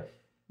publisher.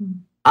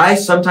 I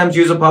sometimes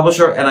use a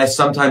publisher and I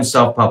sometimes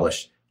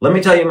self-publish. Let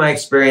me tell you my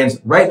experience.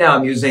 Right now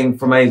I'm using,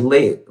 for my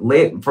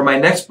for my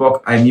next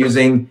book, I'm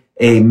using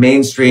a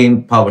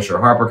mainstream publisher,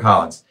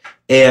 HarperCollins.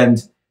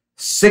 And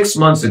 6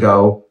 months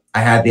ago,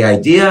 I had the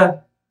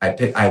idea.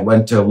 I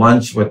went to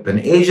lunch with an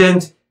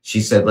agent.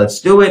 She said,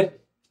 let's do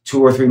it.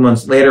 2 or 3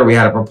 months later, we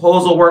had a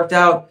proposal worked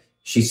out.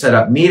 She set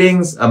up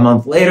meetings. A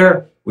month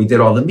later, we did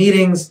all the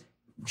meetings.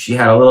 She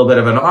had a little bit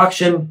of an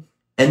auction.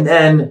 And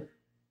then,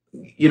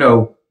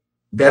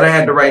 then I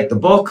had to write the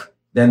book.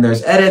 Then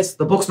there's edits.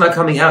 The book's not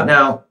coming out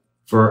now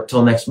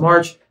till next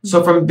March.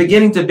 So from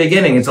beginning to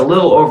beginning,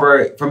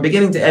 from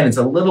beginning to end, it's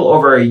a little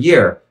over a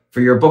year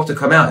for your book to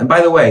come out. And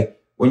by the way,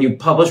 when you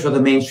publish with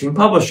a mainstream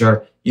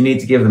publisher, you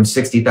need to give them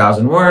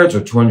 60,000 words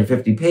or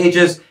 250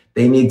 pages.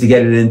 They need to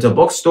get it into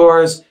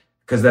bookstores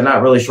because they're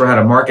not really sure how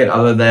to market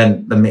other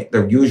than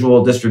the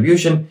usual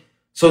distribution.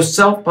 So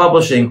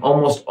self-publishing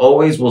almost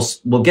always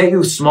will get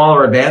you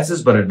smaller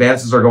advances, but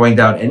advances are going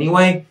down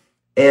anyway.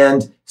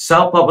 And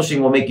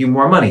self-publishing will make you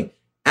more money.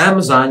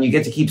 Amazon, you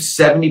get to keep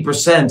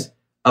 70%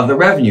 of the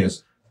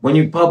revenues. When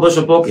you publish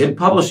a book in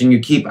publishing, you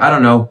keep,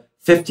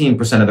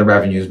 15% of the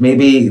revenues,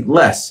 maybe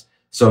less.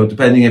 So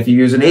depending if you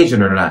use an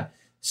agent or not.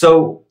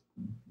 So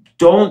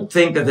don't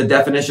think that the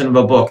definition of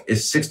a book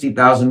is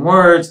 60,000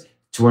 words,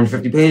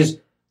 250 pages.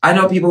 I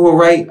know people who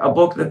write a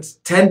book that's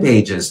 10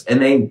 pages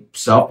and they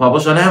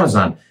self-publish on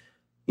Amazon.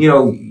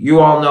 You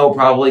all know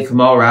probably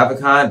Kamal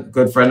Ravikant, a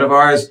good friend of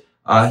ours.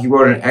 He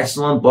wrote an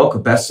excellent book, a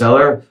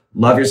bestseller,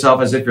 Love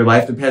Yourself as If Your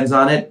Life Depends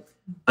on It.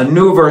 A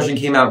new version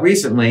came out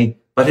recently,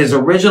 but his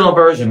original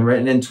version,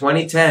 written in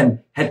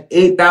 2010, had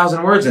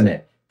 8,000 words in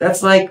it.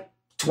 That's like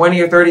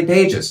 20 or 30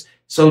 pages.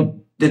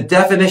 So the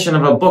definition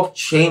of a book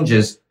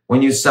changes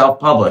when you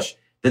self-publish.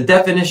 The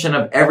definition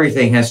of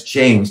everything has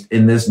changed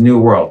in this new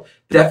world.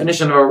 The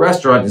definition of a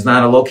restaurant is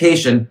not a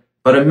location,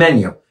 but a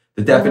menu.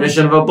 The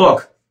definition of a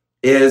book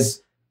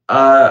is,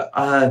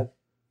 any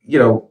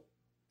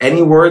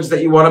words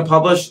that you want to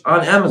publish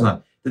on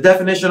Amazon. The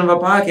definition of a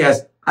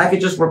podcast, I could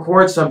just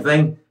record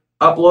something,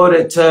 upload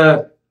it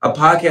to a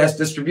podcast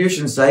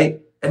distribution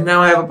site, and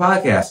now I have a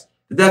podcast.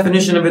 The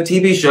definition of a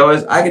TV show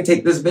is I could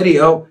take this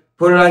video,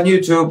 put it on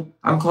YouTube.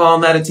 I'm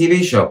calling that a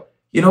TV show.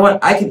 You know what?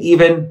 I could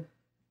even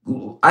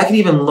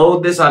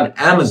load this on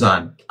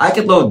Amazon. I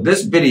could load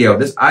this video,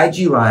 this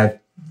IG Live.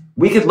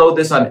 We could load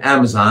this on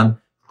Amazon,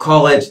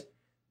 call it,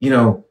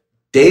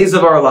 Days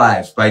of Our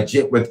Lives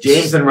with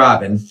James and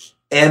Robin.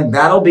 And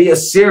that'll be a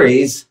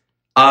series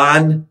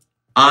on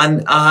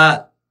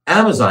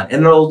Amazon.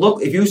 And it'll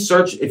look, if you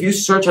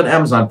search on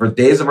Amazon for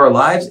Days of Our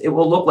Lives, it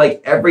will look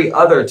like every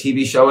other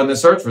TV show in the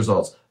search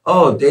results.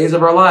 Oh, Days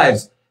of Our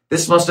Lives.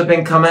 This must have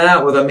been coming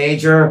out with a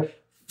major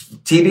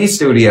TV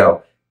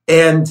studio.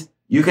 And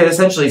you can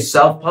essentially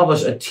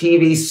self-publish a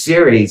TV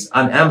series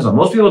on Amazon.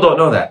 Most people don't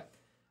know that.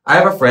 I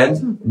have a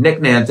friend, Nick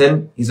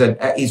Nanton.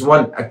 He's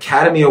won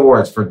Academy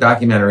Awards for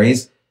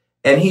documentaries.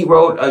 And he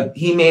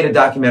made a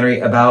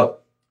documentary about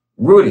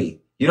Rudy.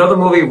 You know the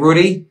movie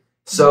Rudy?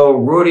 So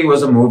Rudy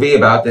was a movie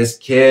about this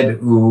kid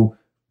who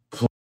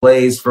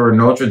plays for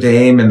Notre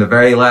Dame in the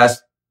very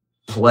last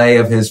play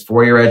of his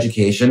 4-year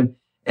education.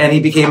 And he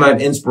became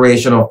an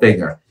inspirational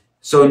figure.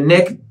 So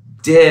Nick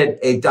did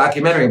a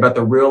documentary about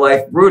the real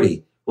life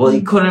Rudy. Well,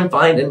 he couldn't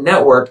find a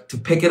network to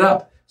pick it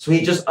up. So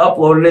he just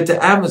uploaded it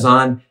to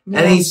Amazon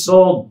and he's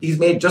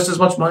made just as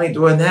much money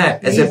doing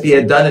that as if he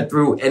had done it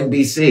through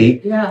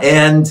NBC. Yeah.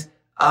 And,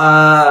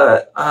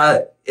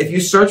 if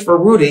you search for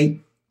Rudy,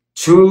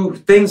 2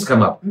 things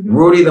come up. Mm-hmm.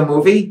 Rudy the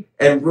movie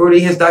and Rudy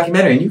his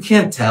documentary. And you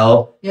can't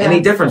tell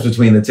any difference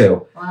between the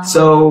two. Wow.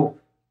 So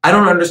I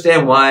don't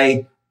understand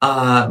why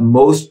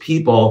most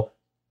people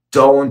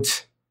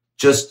don't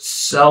just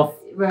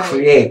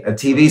self-create a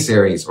TV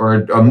series or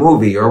a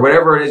movie or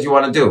whatever it is you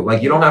want to do.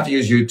 Like, you don't have to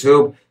use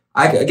YouTube.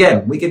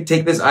 We could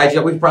take this IG.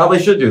 We probably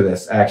should do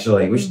this,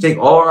 actually. We should take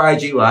all our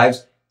IG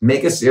Lives,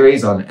 make a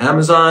series on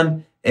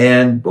Amazon,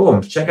 and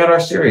boom, check out our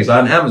series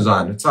on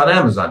Amazon. It's on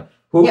Amazon.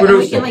 Who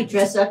produced it? We can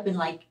dress up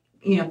in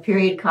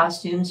period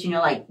costumes,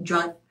 like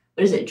drunk,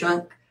 what is it?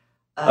 Drunk.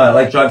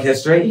 Like drunk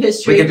history?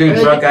 We could do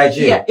drunk IG.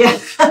 Yeah.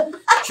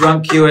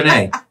 Drunk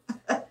Q&A.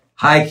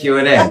 High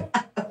Q&A.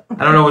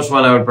 I don't know which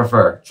one I would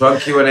prefer.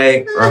 Drunk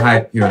Q&A or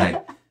high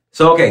Q&A.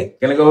 So, okay,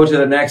 going to go to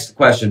the next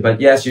question. But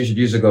yes, you should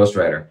use a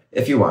ghostwriter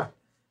if you want.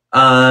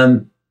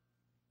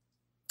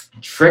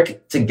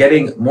 Trick to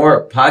getting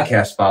more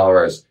podcast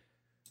followers.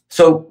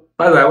 So,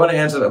 by the way, I want to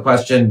answer the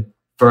question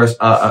first.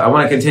 I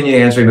want to continue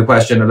answering the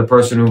question of the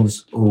person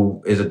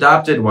who is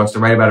adopted, wants to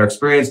write about her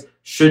experience.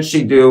 Should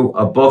she do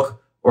a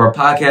book or a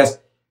podcast?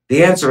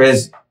 The answer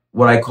is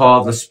what I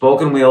call the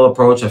spoken wheel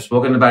approach. I've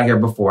spoken about here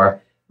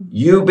before.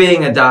 You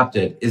being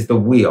adopted is the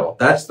wheel.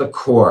 That's the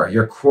core,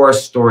 your core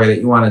story that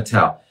you want to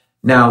tell.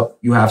 Now,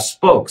 you have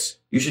spokes.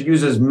 You should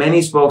use as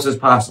many spokes as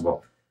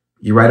possible.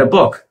 You write a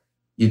book.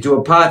 You do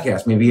a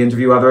podcast. Maybe you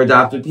interview other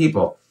adopted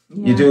people.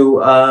 Yeah. You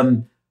do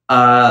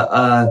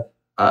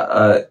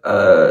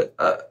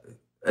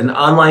an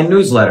online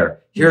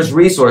newsletter. Here's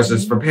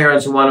resources for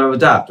parents who want to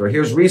adopt, or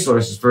here's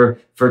resources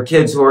for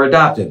kids who are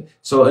adopted.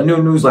 So a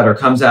new newsletter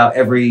comes out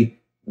every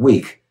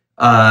week.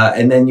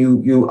 And then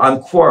you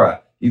on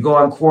Quora, you go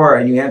on Quora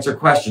and you answer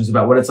questions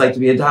about what it's like to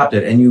be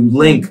adopted, and you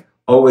link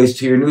always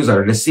to your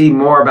newsletter. To see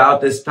more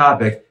about this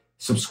topic,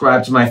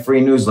 subscribe to my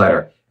free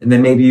newsletter. And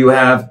then maybe you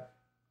have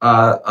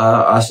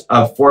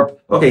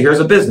here's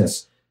a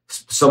business.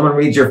 Someone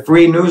reads your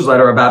free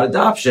newsletter about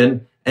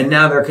adoption, and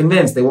now they're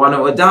convinced they want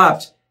to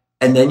adopt.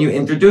 And then you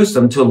introduce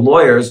them to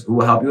lawyers who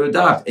will help you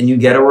adopt, and you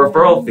get a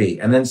referral fee.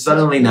 And then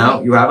suddenly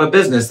now you have a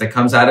business that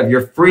comes out of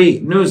your free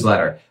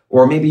newsletter.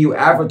 Or maybe you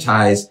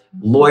advertise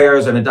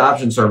lawyers and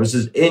adoption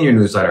services in your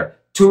newsletter.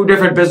 2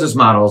 different business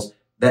models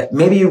that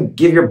maybe you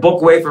give your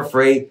book away for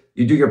free,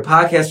 you do your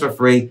podcast for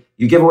free,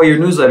 you give away your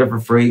newsletter for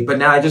free, but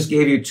now I just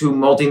gave you 2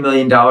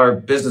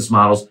 multi-million-dollar business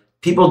models.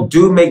 People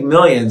do make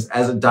millions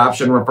as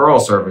adoption referral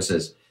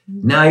services.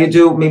 Now you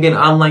do maybe an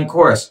online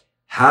course,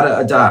 how to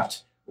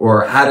adopt,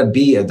 or how to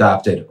be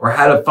adopted, or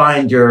how to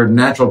find your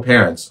natural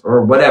parents,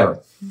 or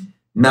whatever.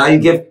 Now you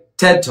give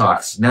TED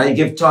Talks. Now you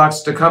give talks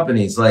to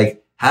companies like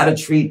how to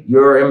treat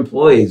your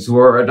employees who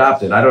are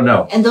adopted. I don't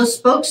know. And those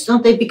spokes,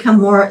 don't they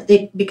become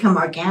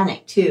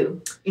organic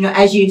too?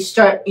 As you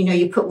start,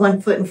 you put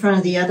one foot in front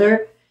of the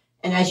other,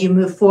 and as you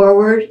move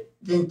forward,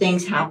 then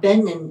things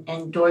happen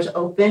and doors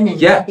open.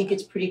 And I think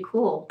it's pretty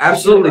cool.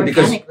 Absolutely.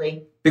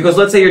 Because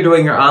let's say you're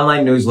doing your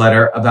online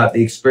newsletter about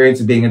the experience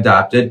of being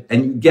adopted,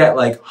 and you get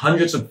like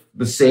hundreds of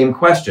the same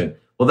question.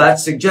 Well, that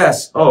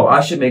suggests,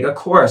 I should make a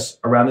course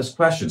around this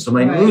question. So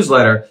my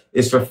newsletter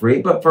is for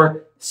free, but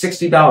for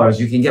 $60,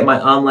 you can get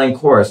my online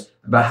course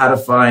about how to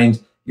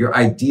find your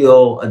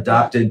ideal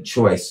adopted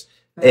choice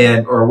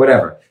or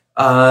whatever.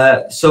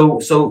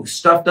 So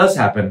stuff does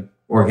happen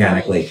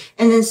organically. Right.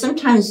 And then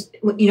sometimes,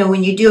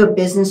 when you do a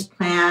business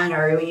plan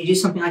or when you do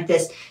something like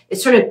this, it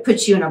sort of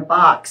puts you in a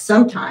box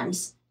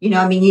sometimes. You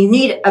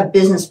need a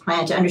business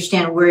plan to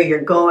understand where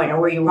you're going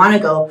or where you want to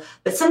go.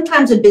 But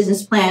sometimes a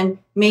business plan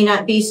may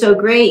not be so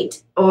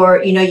great,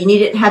 or, you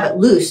need to have it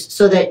loose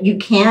so that you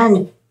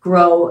can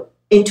grow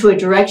into a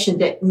direction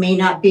that may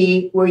not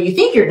be where you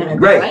think you're going to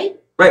go, right?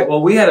 Right.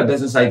 Well, we had a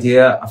business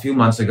idea a few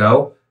months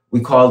ago. We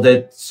called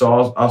it,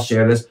 so I'll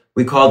share this.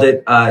 We called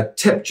it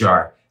Tip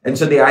Jar. And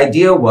so the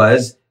idea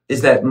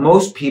is that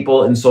most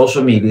people in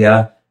social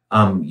media,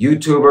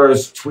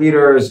 YouTubers,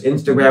 tweeters,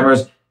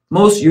 Instagrammers,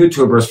 most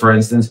YouTubers, for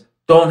instance,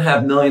 don't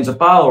have millions of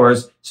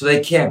followers, so they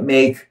can't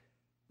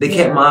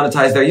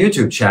monetize their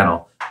YouTube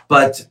channel.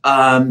 But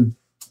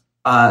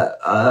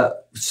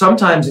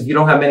sometimes if you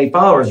don't have many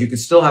followers, you can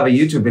still have a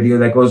YouTube video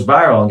that goes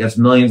viral and gets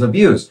millions of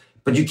views,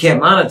 but you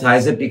can't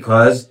monetize it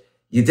because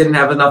you didn't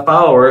have enough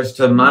followers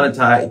to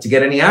monetize, to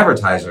get any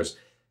advertisers.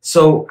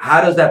 So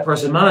how does that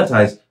person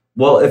monetize?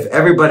 Well, if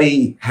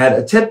everybody had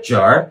a tip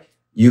jar,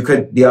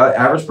 the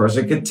average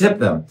person could tip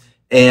them.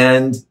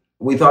 And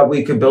we thought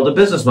we could build a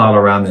business model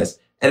around this.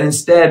 And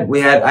instead,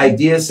 we had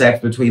idea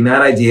sex between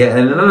that idea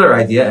and another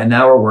idea, and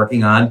now we're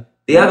working on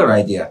the other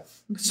idea.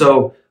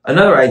 So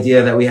another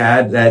idea that we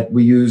had that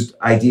we used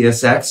idea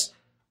sex,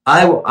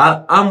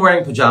 I'm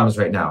wearing pajamas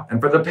right now. And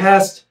for the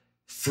past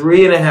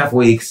 3.5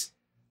 weeks,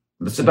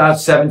 it's about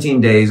 17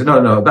 days,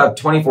 about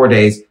 24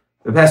 days,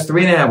 the past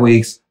 3.5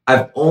 weeks,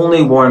 I've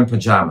only worn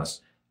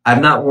pajamas.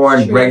 I've not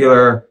worn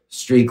regular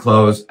street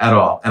clothes at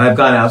all. And I've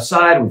gone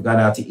outside. We've gone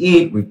out to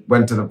eat. We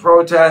went to the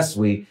protests.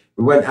 We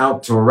went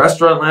out to a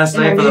restaurant last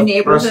night for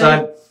the first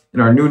time in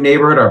our new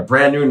neighborhood, our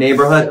brand new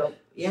neighborhood.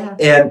 Yeah.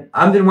 And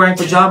I've been wearing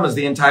pajamas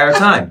the entire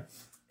time.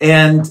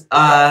 And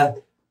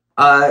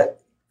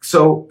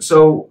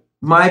so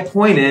my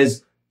point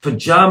is,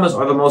 pajamas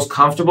are the most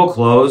comfortable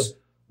clothes.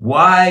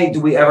 Why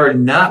do we ever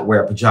not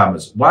wear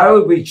pajamas? Why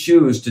would we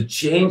choose to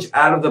change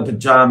out of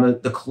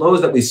the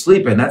clothes that we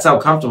sleep in? That's how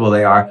comfortable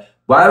they are.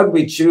 Why would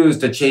we choose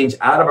to change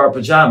out of our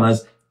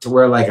pajamas to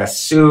wear like a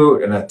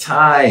suit and a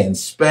tie and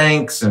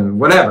Spanx and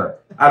whatever?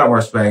 I don't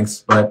wear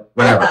Spanx, but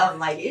whatever.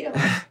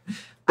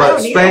 But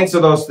Spanx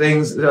are those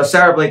things.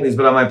 Sarah Blakely's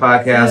been on my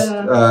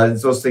podcast.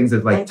 It's those things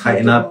that like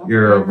tighten up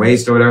your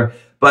waist or whatever.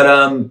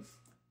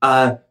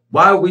 But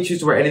why would we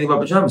choose to wear anything but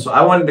pajamas? So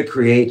I wanted to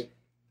create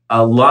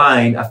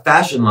a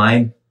fashion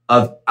line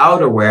of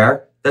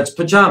outerwear that's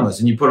pajamas.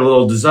 And you put a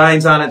little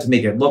designs on it to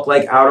make it look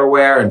like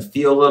outerwear and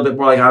feel a little bit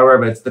more like outerwear,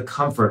 but it's the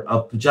comfort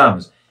of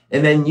pajamas.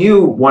 And then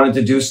you wanted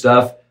to do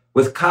stuff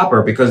with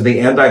copper because of the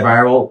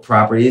antiviral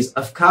properties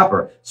of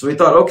copper. So we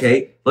thought,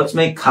 okay, let's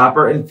make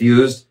copper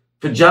infused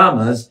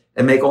pajamas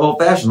and make a whole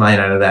fashion line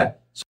out of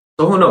that.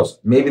 So who knows?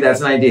 Maybe that's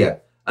an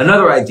idea.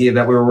 Another idea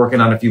that we were working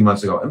on a few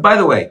months ago. And by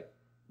the way,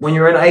 when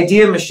you're an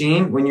idea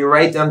machine, when you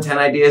write down 10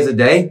 ideas a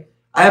day,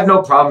 I have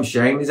no problem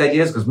sharing these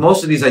ideas because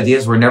most of these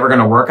ideas we're never going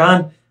to work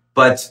on,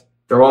 but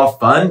they're all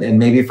fun. And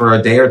maybe for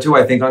a day or two,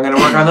 I think I'm going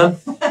to work on them.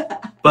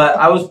 But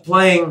I was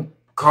playing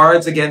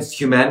Cards Against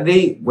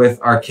Humanity with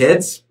our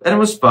kids, and it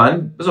was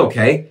fun. It was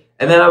okay.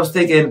 And then I was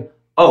thinking,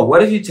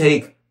 what if you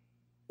take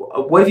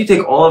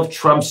all of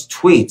Trump's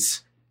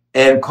tweets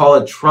and call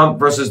it Trump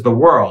versus the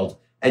world?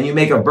 and you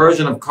make a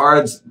version of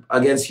Cards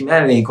Against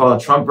Humanity and call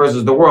it Trump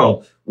versus the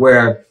World,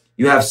 where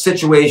you have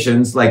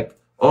situations like,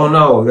 oh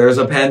no, there's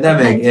a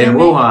pandemic in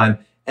Wuhan,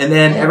 and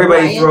then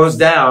everybody throws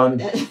down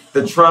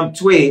the Trump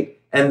tweet,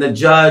 and the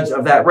judge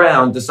of that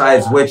round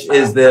decides which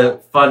is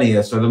the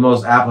funniest or the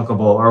most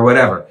applicable or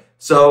whatever.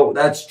 So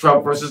that's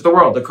Trump versus the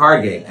World, the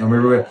card game.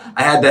 And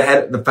I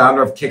had the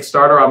founder of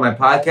Kickstarter on my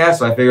podcast,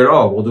 so I figured,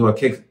 we'll do a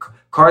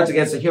Cards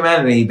Against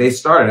Humanity. They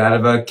started out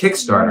of a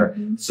Kickstarter.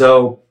 Mm-hmm.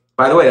 So,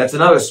 by the way, that's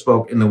another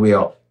spoke in the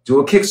wheel. Do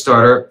a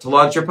Kickstarter to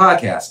launch your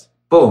podcast.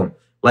 Boom.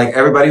 Like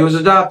everybody who's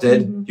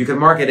adopted, you can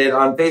market it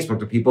on Facebook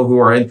to people who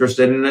are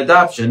interested in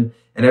adoption,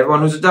 and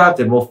everyone who's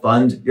adopted will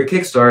fund your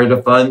Kickstarter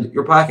to fund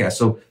your podcast.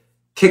 So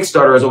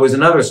Kickstarter is always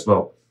another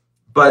spoke.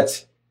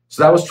 But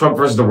so that was Trump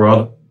versus the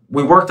World.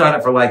 We worked on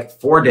it for like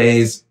 4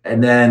 days,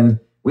 and then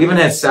we even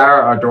had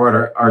Sarah,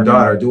 our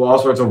daughter, do all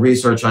sorts of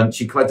research on.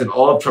 She collected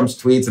all of Trump's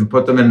tweets and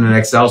put them in an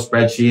Excel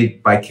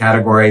spreadsheet by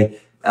category.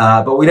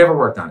 But we never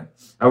worked on it.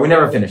 We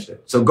never finished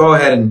it. So go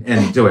ahead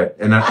and do it,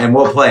 and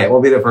we'll play it.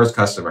 We'll be the first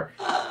customer.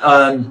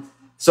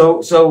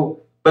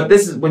 But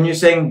this is when you're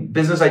saying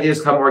business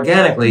ideas come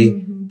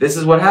organically. This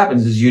is what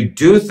happens: is you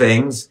do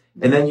things,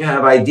 and then you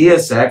have idea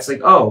sex.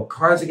 Like, oh,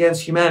 Cards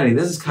Against Humanity.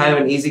 This is kind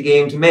of an easy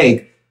game to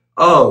make.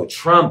 Oh,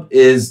 Trump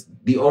is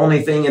the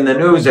only thing in the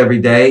news every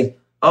day.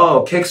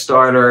 Oh,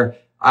 Kickstarter.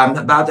 I'm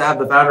about to have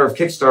the founder of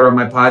Kickstarter on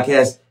my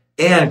podcast,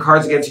 and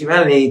Cards Against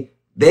Humanity.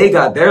 They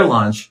got their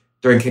launch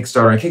during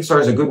Kickstarter, and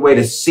Kickstarter is a good way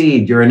to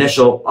seed your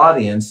initial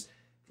audience.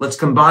 Let's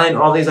combine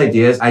all these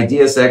ideas.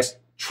 Idea sex,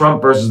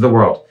 Trump versus the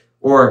World,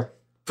 or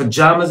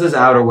pajamas as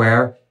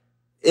outerwear.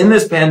 In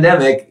this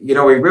pandemic, we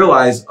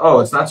realized,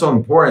 it's not so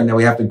important that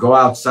we have to go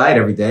outside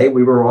every day.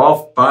 We were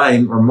all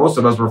fine, or most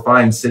of us were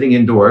fine sitting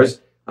indoors.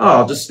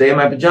 I'll just stay in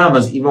my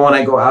pajamas even when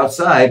I go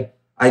outside.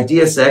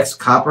 Idea sex,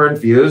 copper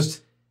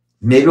infused.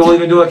 Maybe we'll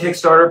even do a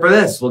Kickstarter for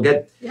this. We'll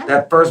get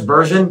that first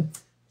version,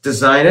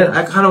 design it.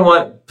 I kind of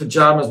want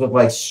pajamas with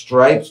like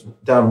stripes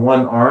down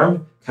one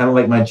arm, kind of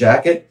like my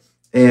jacket.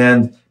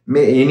 And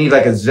you need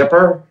like a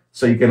zipper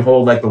so you can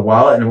hold like the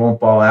wallet and it won't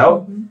fall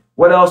out.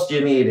 What else do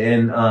you need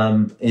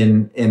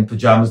in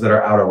pajamas that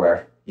are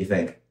outerwear, you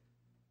think?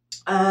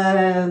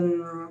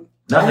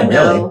 Nothing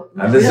really.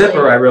 The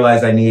zipper I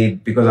realized I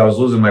need because I was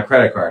losing my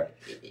credit card.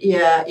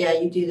 Yeah,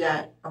 you do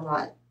that a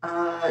lot.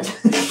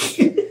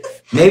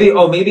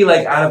 Maybe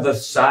like out of the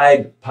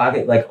side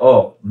pocket, like,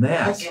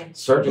 mask,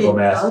 surgical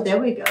mask. Oh,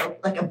 there we go.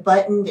 Like a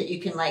button that you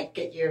can like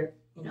get your,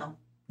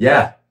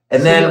 Yeah.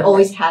 And so then you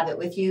always have it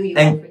with you. You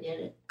won't forget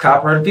it.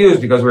 Copper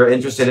infused, because we're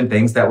interested in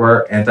things that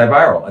were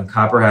antiviral. And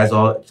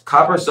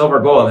copper,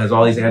 silver, gold has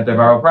all these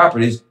antiviral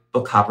properties,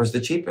 but copper's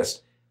the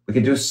cheapest. We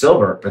could do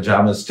silver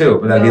pajamas too,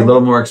 but that'd be a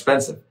little more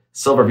expensive.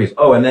 Silver fused.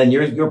 Oh, and then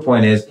your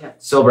point is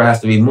silver has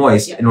to be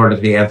moist in order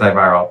to be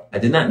antiviral. I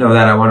did not know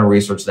that. I want to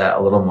research that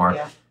a little more.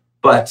 Yeah.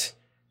 But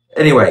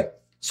anyway,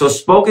 so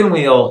spoken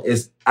wheel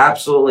is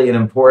absolutely an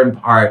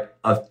important part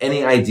of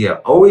any idea.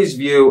 Always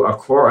view a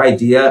core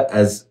idea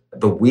as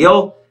the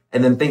wheel,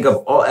 and then think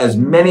of as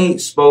many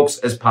spokes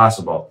as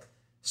possible.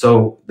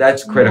 So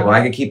that's critical.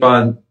 I could keep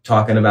on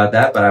talking about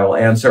that, but I will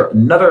answer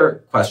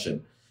another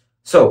question.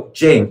 So,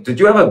 James, did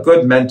you have a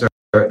good mentor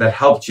that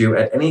helped you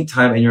at any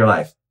time in your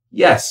life?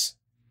 Yes.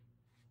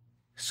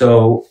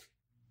 So,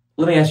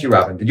 let me ask you,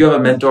 Robin, did you have a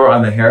mentor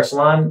on the hair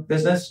salon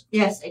business?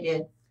 Yes, I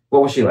did.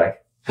 What was she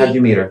like? How did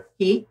you meet her?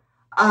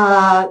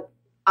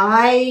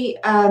 I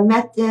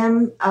met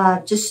them,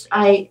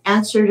 I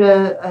answered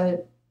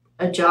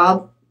a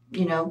job,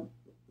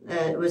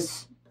 it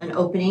was an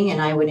opening,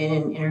 and I went in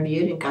and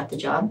interviewed and got the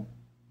job.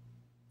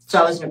 So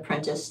I was an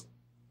apprentice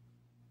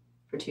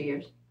for 2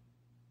 years.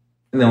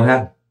 And then what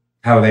happened?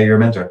 How were they your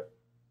mentor?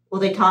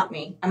 Well, they taught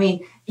me. I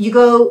mean, you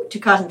go to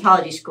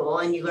cosmetology school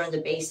and you learn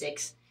the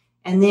basics,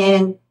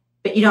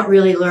 but you don't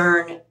really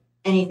learn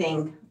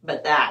anything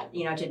but that,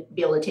 to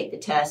be able to take the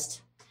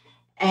test.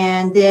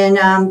 And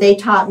then they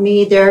taught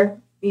me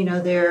their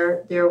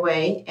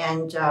way,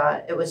 and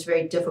it was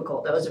very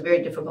difficult. That was a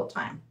very difficult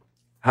time.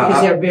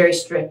 Because they were very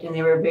strict, and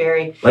they were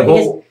very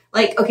so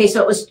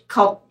it was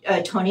called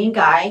Tony and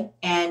Guy,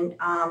 and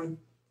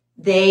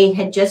they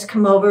had just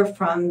come over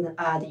from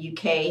the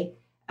UK,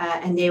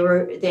 and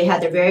they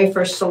had their very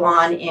first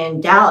salon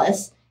in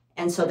Dallas,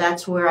 and so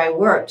that's where I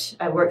worked.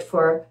 I worked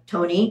for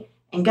Tony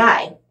and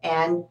Guy,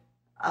 and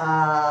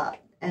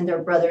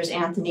their brothers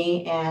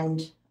Anthony,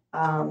 and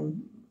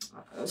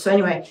so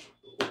anyway,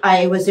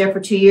 I was there for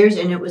 2 years,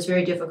 and it was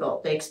very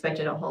difficult. They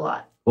expected a whole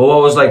lot. Well,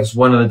 what was like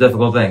one of the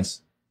difficult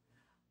things?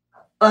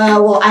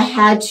 Well, I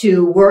had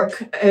to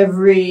work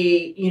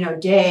every,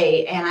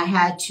 day, and I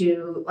had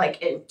to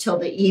until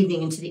the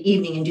evening, into the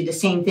evening, and do the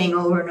same thing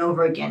over and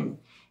over again.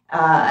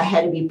 I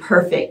had to be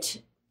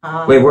perfect.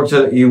 Wait, were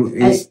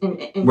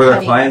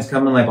there clients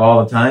coming like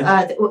all the time?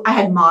 I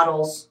had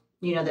models,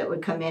 that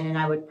would come in, and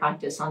I would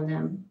practice on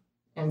them.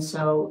 And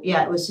so,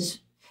 it was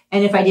just,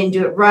 and if I didn't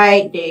do it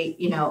right, they,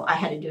 I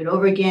had to do it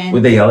over again.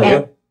 Would they yell at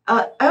you?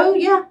 Oh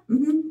yeah.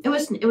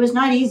 It was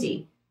not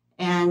easy.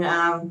 And,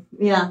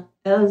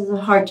 it was a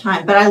hard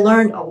time, but I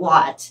learned a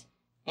lot.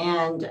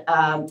 And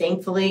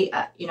thankfully,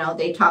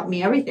 they taught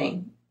me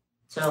everything.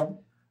 So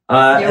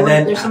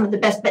they're some of the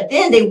best. But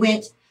then they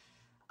went,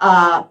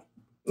 and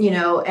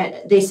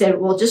they said,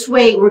 well, just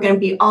wait. We're going to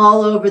be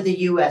all over the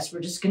U.S.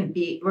 We're going to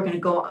be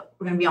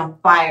on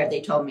fire,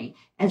 they told me.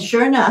 And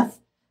sure enough,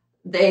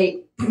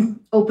 they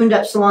opened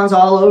up salons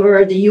all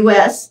over the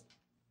U.S.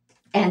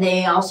 And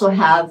they also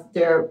have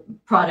their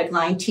product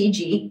line.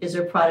 TG is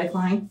their product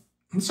line.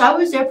 And so I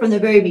was there from the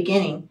very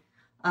beginning,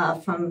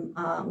 from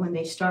when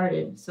they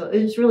started. So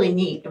it was really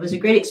neat. It was a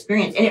great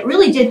experience. And it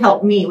really did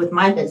help me with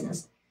my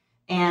business.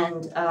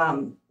 And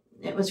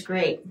it was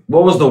great.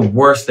 What was the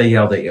worst they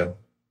yelled at you?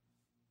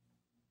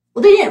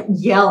 Well, they didn't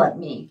yell at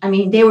me. I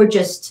mean, they were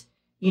just,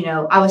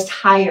 I was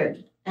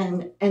tired,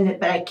 but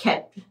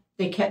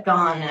they kept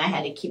on, and I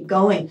had to keep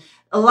going.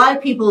 A lot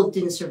of people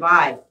didn't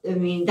survive. I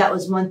mean, that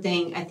was one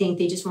thing. I think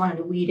they just wanted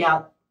to weed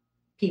out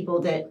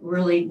people that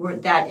really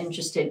weren't that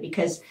interested,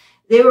 because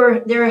they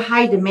were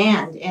high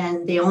demand,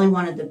 and they only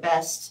wanted the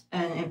best,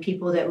 and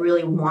people that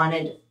really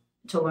wanted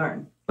to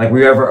learn. Like, were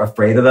you ever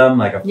afraid of them?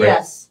 Like, afraid?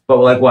 Yes. But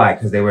like, why?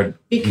 Because they were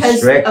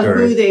strict, of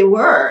who they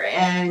were,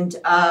 and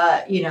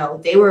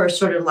they were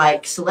sort of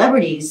like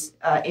celebrities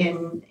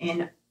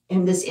in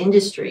this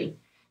industry.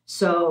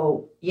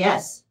 So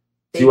yes.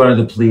 So you wanted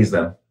to please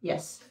them.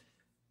 Yes.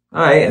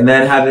 All right, and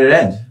then how did it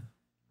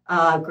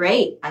end?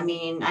 Great. I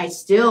mean, I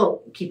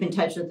still keep in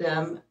touch with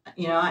them,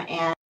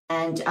 and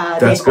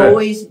That's they've good.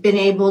 always been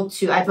able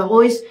to. I've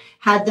always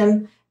had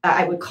them.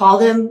 I would call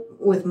them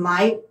with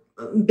my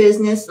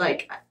business,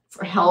 like,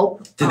 for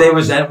help. Did they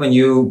resent when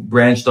you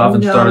branched off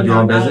and started your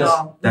own business? Not at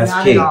all. That's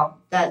not key. At all.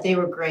 That they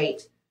were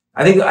great.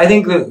 I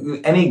think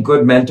that any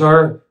good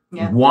mentor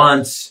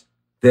wants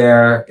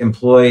their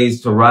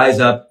employees to rise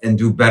up and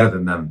do better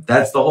than them.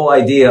 That's the whole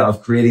idea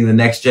of creating the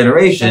next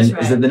generation. That's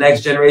right. Is that the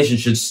next generation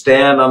should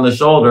stand on the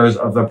shoulders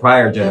of the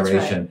prior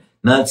generation,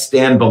 not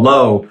stand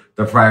below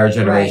the prior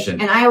generation.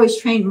 Right. And I always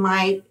train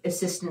my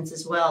assistants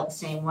as well the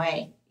same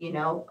way.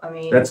 I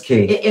mean, that's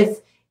key.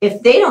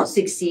 If they don't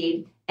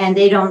succeed, and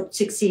they don't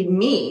succeed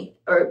me,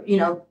 or,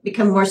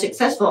 become more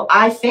successful,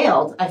 I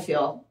failed, I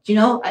feel.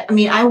 I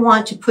mean, I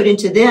want to put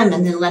into them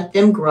and then let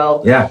them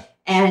grow. Yeah.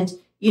 And,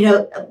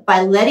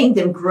 by letting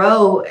them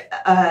grow,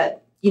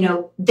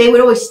 they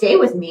would always stay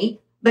with me.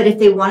 But if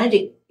they wanted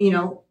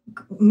to,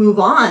 move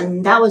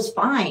on, that was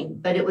fine.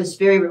 But it was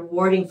very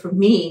rewarding for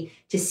me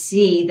to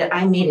see that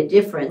I made a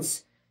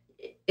difference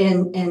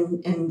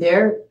in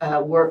their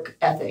work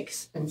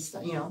ethics. And,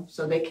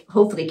 so they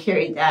hopefully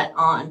carried that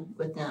on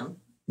with them.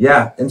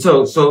 Yeah. And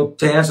so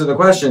to answer the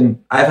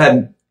question, I've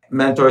had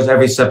mentors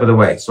every step of the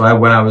way. So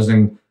when I was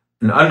in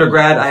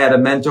undergrad, I had a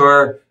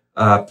mentor,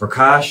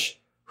 Prakash,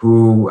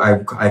 who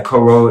I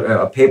co-wrote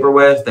a paper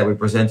with that we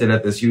presented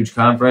at this huge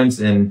conference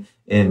in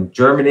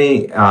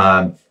Germany.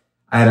 I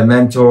had a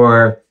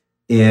mentor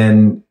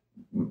at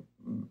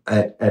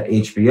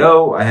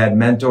HBO. I had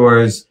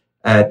mentors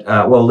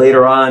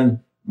later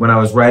on when I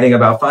was writing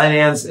about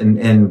finance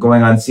and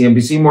going on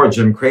CNBC more,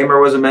 Jim Cramer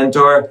was a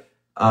mentor.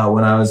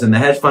 When I was in the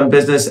hedge fund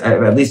business,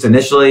 at least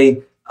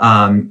initially,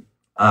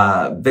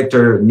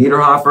 Victor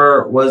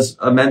Niederhofer was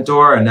a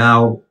mentor, and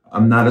now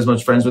I'm not as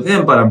much friends with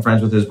him, but I'm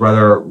friends with his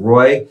brother,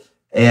 Roy.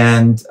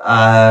 And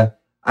I've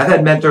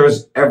had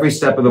mentors every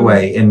step of the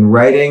way in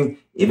writing.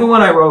 Even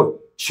when I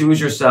wrote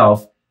Choose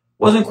Yourself,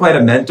 wasn't quite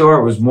a mentor.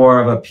 It was more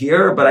of a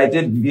peer, but I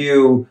did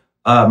view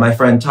my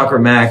friend Tucker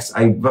Max.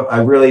 I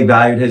really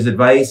valued his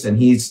advice, and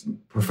he's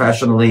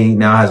professionally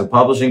now has a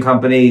publishing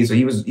company. So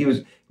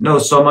he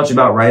knows so much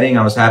about writing.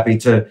 I was happy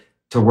to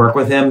work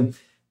with him.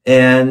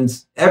 And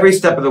every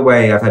step of the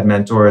way, I've had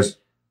mentors.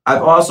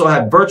 I've also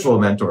had virtual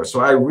mentors. So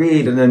I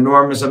read an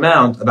enormous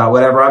amount about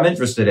whatever I'm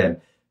interested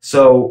in.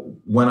 So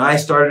when I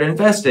started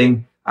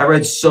investing, I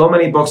read so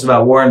many books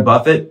about Warren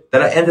Buffett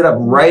that I ended up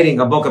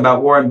writing a book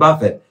about Warren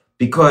Buffett,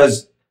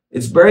 because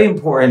it's very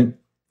important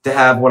to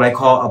have what I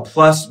call a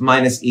plus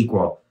minus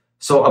equal.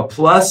 So a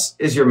plus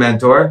is your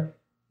mentor.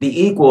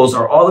 The equals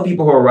are all the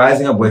people who are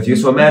rising up with you.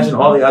 So imagine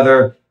all the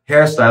other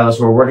hairstylists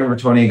who are working for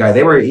Tony and Guy.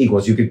 They were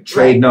equals. You could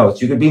trade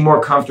notes. You could be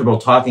more comfortable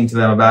talking to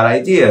them about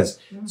ideas.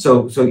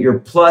 So your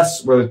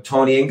plus were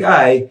Tony and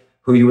Guy,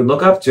 who you would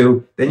look up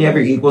to. Then you have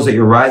your equals that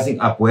you're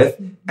rising up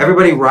with.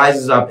 Everybody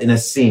rises up in a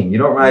scene. You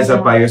don't rise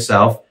up by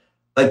yourself.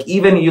 Like,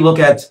 even you look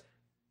at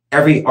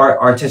every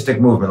artistic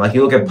movement. Like,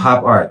 you look at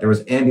pop art. There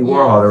was Andy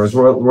Warhol. There was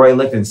Roy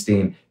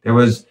Lichtenstein. There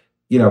was,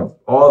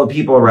 all the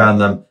people around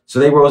them. So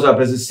they rose up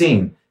as a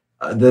scene.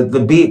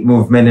 The beat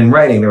movement in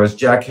writing, there was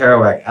Jack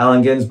Kerouac,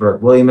 Allen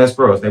Ginsberg, William S.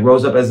 Burroughs. They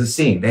rose up as a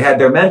scene. They had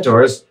their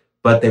mentors,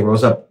 but they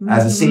rose up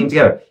as a scene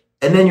together.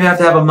 And then you have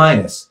to have a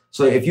minus.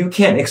 So if you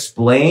can't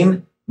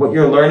explain what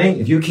you're learning,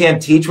 if you can't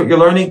teach what you're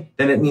learning,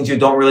 then it means you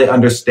don't really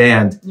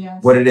understand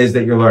what it is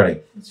that you're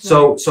learning.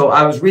 So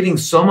I was reading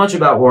so much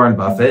about Warren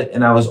Buffett,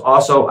 and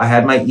I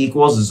had my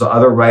equals as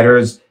other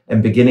writers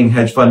and beginning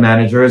hedge fund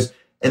managers.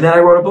 And then I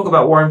wrote a book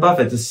about Warren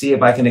Buffett to see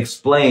if I can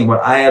explain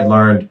what I had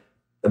learned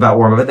about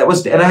Warren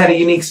Buffett. And I had a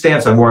unique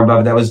stance on Warren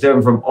Buffett that was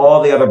different from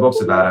all the other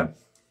books about him.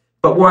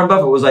 But Warren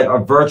Buffett was like a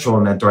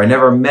virtual mentor. I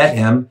never met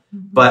him,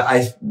 but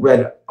I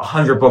read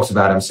 100 books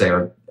about him, say,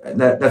 or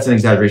that's an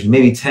exaggeration,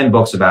 maybe 10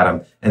 books about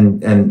him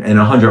and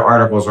 100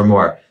 articles or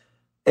more.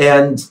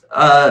 And,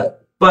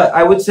 but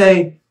I would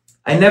say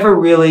it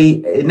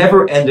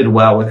never ended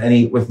well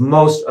with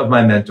most of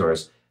my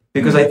mentors,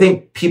 because I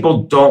think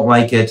people don't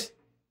like it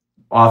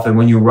often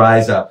when you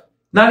rise up,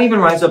 not even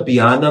rise up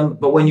beyond them,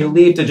 but when you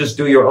leave to just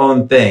do your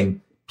own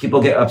thing,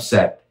 people get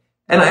upset.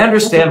 And I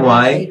understand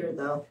why. Leader,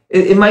 though.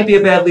 It might be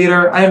a bad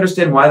leader. I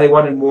understand why they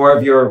wanted more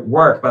of your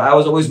work, but I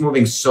was always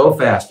moving so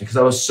fast because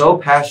I was so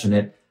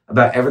passionate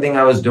about everything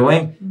I was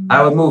doing.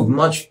 I would move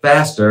much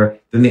faster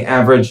than the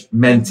average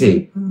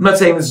mentee. I'm not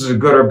saying this is a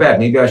good or bad.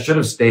 Maybe I should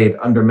have stayed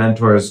under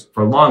mentors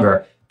for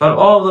longer, but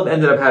all of them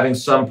ended up having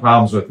some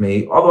problems with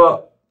me.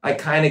 Although I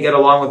kind of get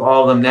along with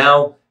all of them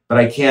now, but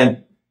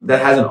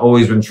that hasn't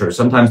always been true.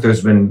 Sometimes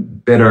there's been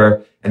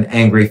bitter and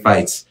angry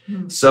fights.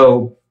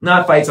 So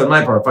not fights on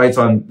my part, fights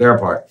on their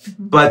part.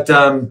 But,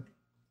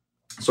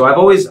 so I've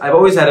always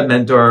had a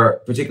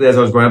mentor, particularly as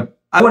I was growing up.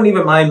 I wouldn't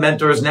even mind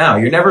mentors now.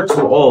 You're never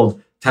too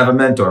old to have a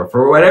mentor.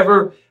 For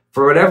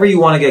whatever you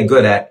want to get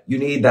good at, you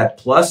need that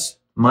plus,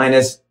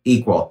 minus,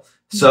 equal.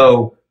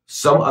 So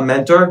a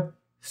mentor,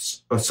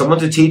 someone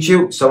to teach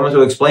you, someone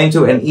to explain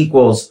to, and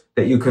equals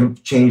that you can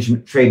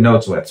trade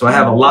notes with. So I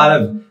have a lot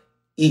of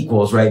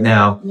equals right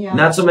now,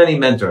 not so many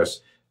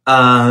mentors.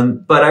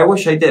 But I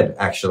wish I did,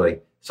 actually.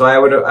 So I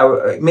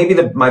would maybe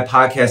my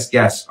podcast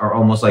guests are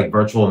almost like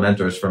virtual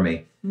mentors for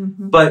me.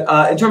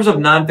 But in terms of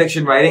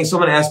nonfiction writing,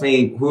 someone asked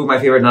me who my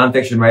favorite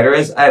nonfiction writer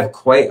is. I have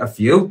quite a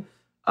few.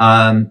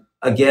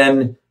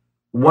 Again,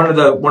 one of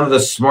the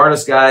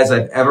smartest guys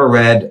I've ever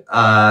read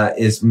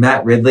is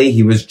Matt Ridley.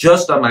 He was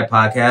just on my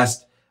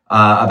podcast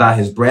about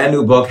his brand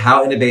new book,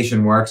 How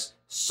Innovation Works.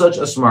 Such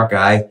a smart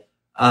guy.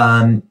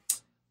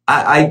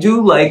 I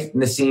do like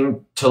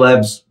Nassim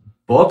Taleb's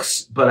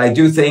books, but I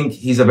do think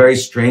he's a very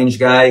strange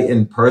guy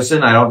in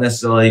person. I don't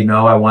necessarily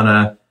know I want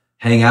to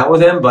hang out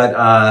with him,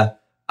 but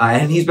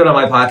and he's been on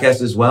my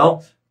podcast as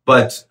well.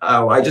 But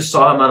I just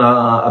saw him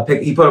on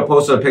he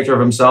posted a picture of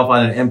himself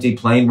on an empty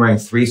plane wearing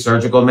 3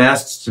 surgical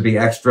masks to be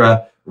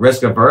extra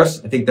risk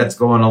averse. I think that's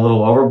going a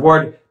little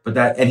overboard.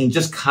 And he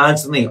just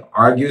constantly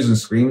argues and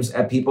screams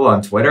at people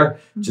on Twitter,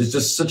 which is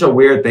just such a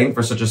weird thing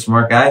for such a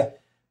smart guy.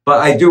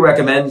 But I do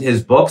recommend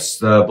his books,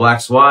 The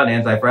Black Swan,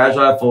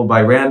 Anti-Fragile, Fooled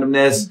by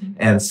Randomness,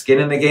 and Skin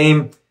in the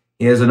Game.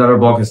 He has another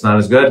book. It's not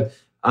as good.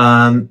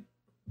 So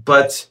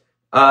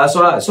I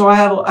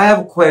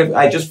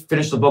just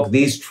finished the book,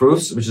 These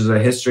Truths, which is a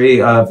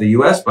history of the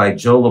U.S. by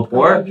Joe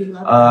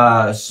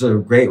Lepore. So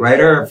great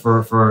writer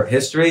for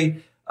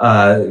history.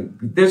 I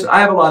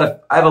have a lot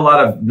of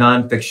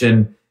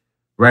nonfiction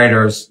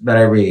writers that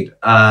I read.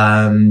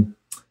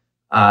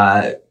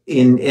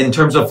 In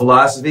terms of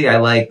philosophy, I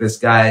like this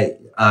guy,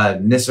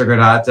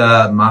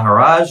 Nisargadatta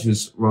Maharaj,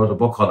 who's wrote a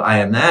book called I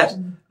Am That.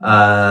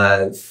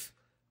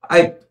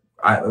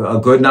 A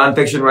good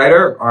nonfiction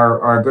writer,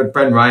 our good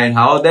friend Ryan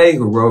Holiday,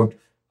 who wrote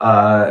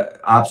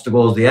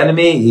Obstacle is the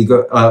Enemy,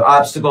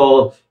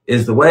 Obstacle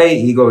is the Way,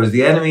 Ego is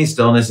the Enemy,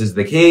 Stillness is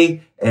the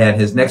Key, and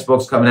his next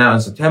book's coming out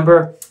in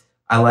September.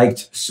 I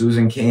liked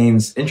Susan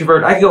Cain's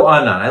Introvert. I could go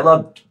on and on. I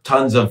love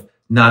tons of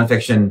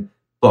nonfiction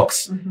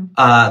books.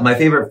 My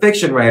favorite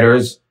fiction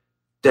writers,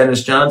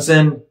 Dennis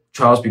Johnson,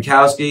 Charles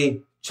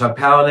Bukowski, Chuck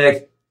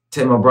Palahniuk,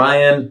 Tim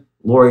O'Brien,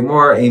 Lori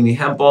Moore, Amy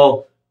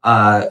Hempel.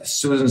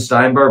 Susan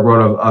Steinberg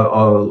wrote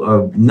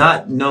a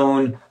not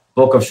known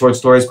book of short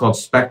stories called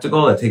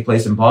Spectacle that take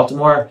place in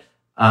Baltimore.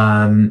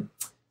 So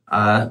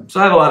I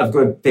have a lot of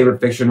good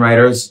favorite fiction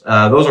writers.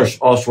 Those are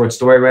all short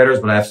story writers,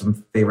 but I have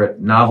some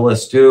favorite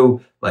novelists too,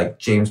 like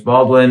James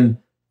Baldwin,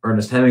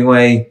 Ernest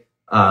Hemingway.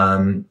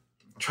 Trying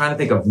to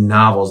think of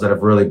novels that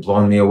have really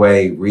blown me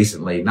away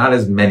recently. Not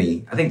as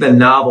many. I think the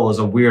novel is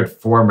a weird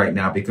form right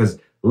now because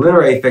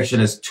literary fiction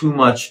is too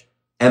much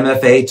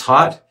MFA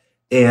taught,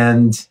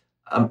 and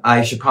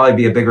I should probably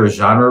be a bigger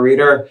genre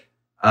reader,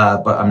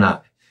 but I'm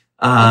not.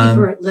 I think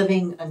we're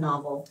living a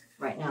novel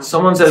right now.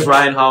 Someone says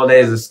Ryan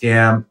Holiday is a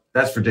scam.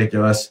 That's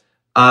ridiculous.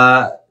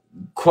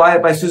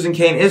 Quiet by Susan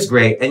Cain is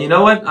great. And you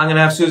know what? I'm going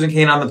to have Susan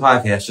Cain on the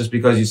podcast just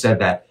because you said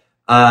that.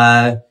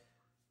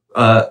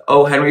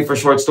 O. Henry for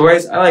short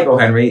stories. I like O.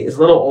 Henry. It's a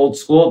little old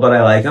school, but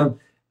I like him.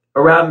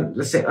 Around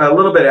the same, a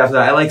little bit after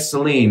that, I like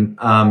Celine,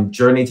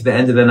 Journey to the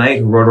End of the Night,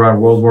 who wrote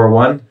around World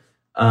War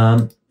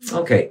I.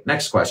 Okay,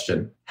 next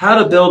question.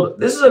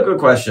 This is a good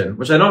question,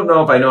 which I don't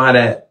know if I know how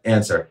to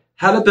answer.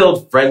 How to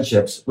build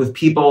friendships with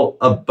people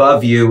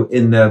above you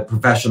in the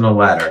professional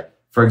ladder.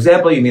 For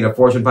example, you meet a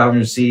Fortune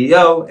 500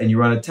 CEO and you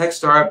run a tech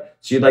startup,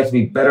 so you'd like to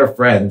be better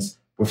friends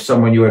with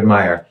someone you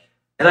admire.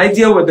 And I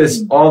deal with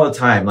this all the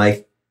time.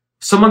 Like,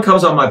 someone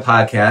comes on my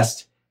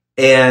podcast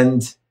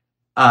and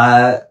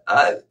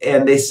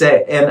they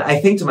say, and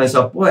I think to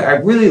myself, boy, I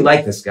really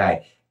like this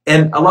guy.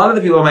 And a lot of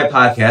the people on my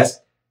podcast,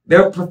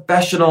 they're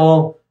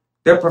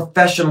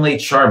professionally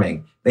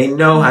charming. They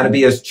know how to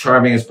be as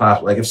charming as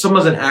possible. Like if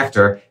someone's an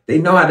actor, they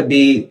know how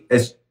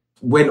to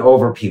win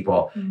over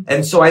people.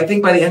 And so I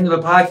think by the end of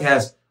the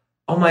podcast,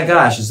 oh my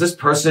gosh, is this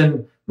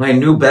person my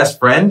new best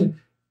friend?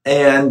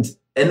 And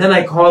And then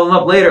I call them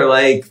up later,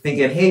 like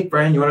thinking, hey,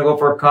 friend, you want to go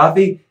for a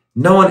coffee?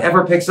 No one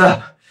ever picks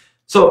up.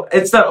 So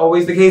it's not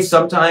always the case.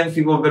 Sometimes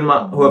people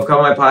who have come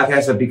on my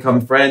podcast have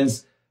become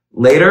friends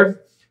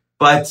later.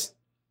 But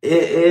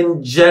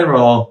in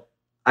general,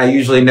 I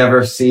usually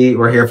never see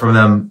or hear from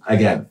them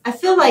again. I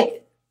feel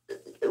like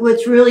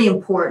what's really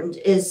important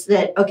is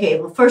that, okay,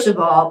 well, first of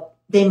all,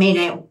 they may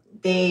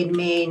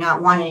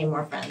not want any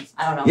more friends.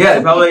 I don't know. Yeah,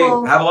 they probably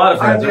have a lot of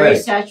friends. Are very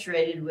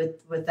saturated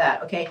with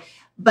that, okay?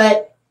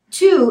 But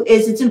two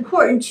is it's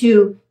important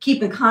to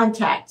keep in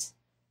contact.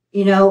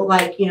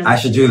 I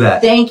should do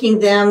that. Thanking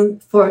them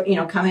for,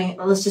 coming,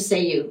 let's just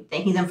say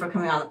thanking them for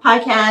coming on the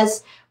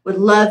podcast. Would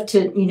love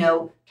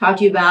to, talk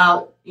to you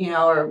about,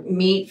 or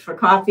meet for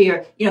coffee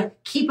or,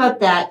 keep up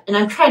that. And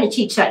I'm trying to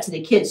teach that to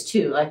the kids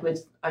too, like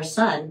with our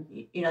son,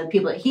 the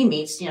people that he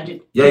meets,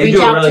 to yeah, you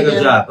do a really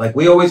good job. Like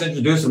we always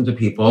introduce them to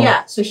people.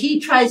 Yeah. So he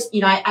tries,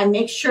 I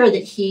make sure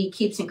that he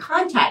keeps in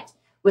contact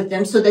with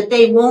them so that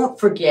they won't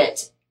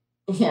forget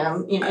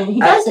him, and he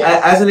does it.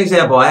 As an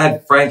example, I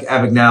had Frank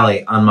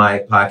Abagnale on my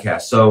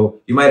podcast. So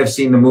you might have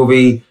seen the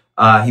movie.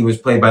 He was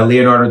played by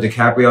Leonardo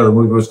DiCaprio. The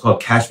movie was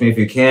called Catch Me If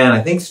You Can.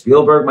 I think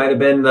Spielberg might have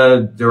been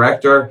the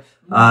director.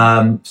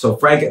 So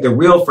the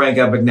real Frank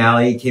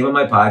Abagnale came on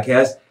my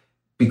podcast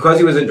because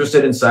he was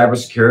interested in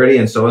cybersecurity,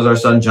 and so was our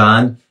son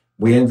John.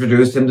 We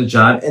introduced him to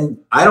John, and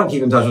I don't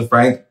keep in touch with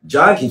Frank.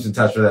 John keeps in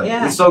touch with him.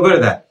 Yeah. He's so good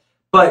at that.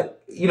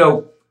 But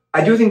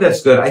I do think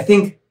that's good. I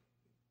think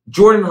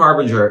Jordan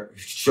Harbinger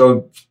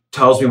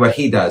tells me what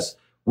he does,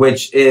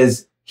 which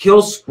is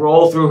he'll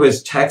scroll through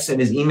his texts and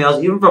his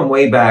emails, even from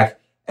way back,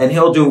 and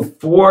he'll do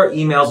 4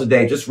 emails a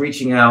day, just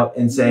reaching out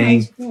and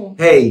saying,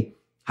 hey,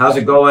 how's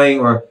it going?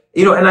 Or,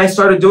 and I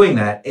started doing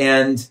that.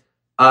 And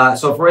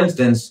so, for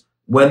instance,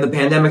 when the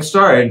pandemic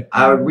started,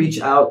 I would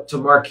reach out to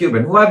Mark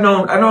Cuban, who I've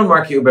known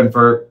Mark Cuban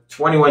for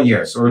 21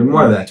 years or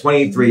more than that,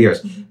 23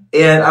 years.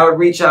 And I would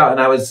reach out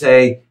and I would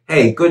say,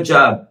 hey, good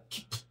job.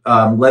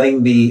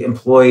 Letting the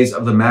employees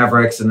of the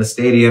Mavericks and the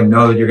stadium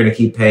know that you're going to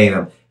keep paying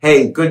them.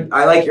 Hey, good.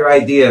 I like your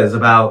ideas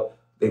about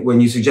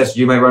when you suggested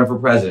you might run for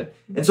president.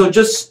 And so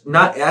just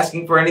not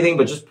asking for anything,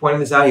 but just pointing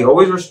this out. He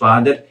always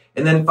responded.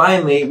 And then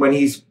finally, when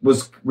he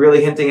was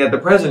really hinting at the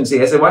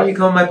presidency, I said, why don't you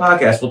come on my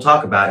podcast? We'll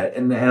talk about it.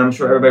 And I'm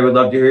sure everybody would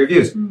love to hear your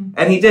views.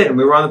 And he did. And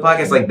we were on the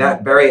podcast like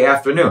that very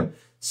afternoon.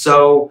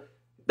 So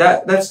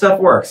that stuff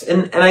works.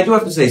 And I do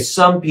have to say,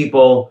 some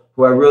people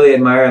who I really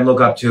admire and look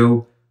up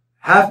to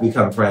have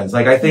become friends.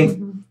 Like I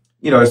think,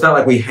 it's not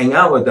like we hang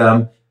out with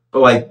them, but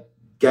like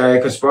Gary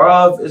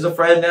Kasparov is a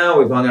friend now.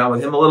 We've hung out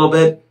with him a little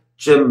bit.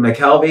 Jim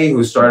McKelvey,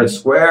 who started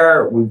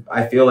Square,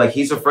 I feel like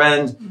he's a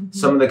friend.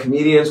 Some of the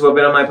comedians who have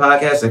been on my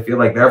podcast, I feel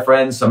like they're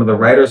friends. Some of the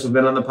writers who've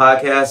been on the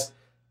podcast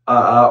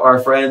are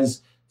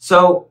friends.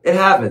 So it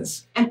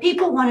happens. And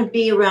people want to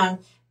be around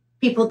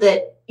people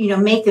that,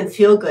 make them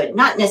feel good.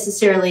 Not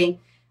necessarily,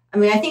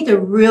 I think the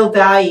real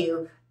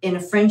value in a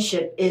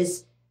friendship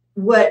is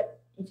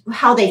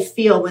how they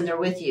feel when they're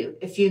with you.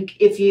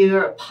 If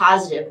you're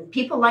positive, and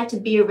people like to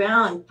be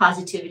around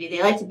positivity.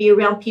 They like to be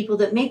around people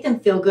that make them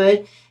feel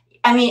good.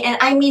 And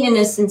I mean in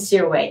a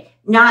sincere way,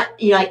 not,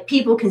 like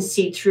people can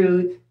see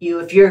through you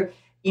if you're,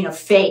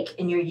 fake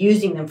and you're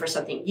using them for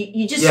something.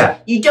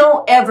 You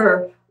don't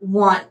ever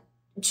want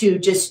to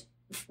just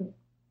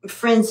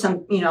friend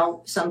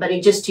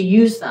somebody just to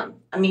use them.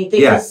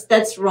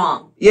 That's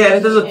wrong. Yeah, it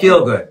doesn't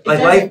feel good.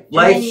 Like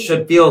life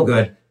should feel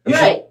good.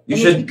 You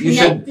should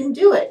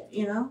do it,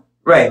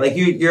 Right. Like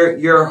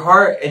your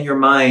heart and your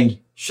mind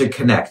should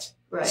connect.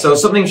 Right. So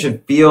something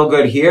should feel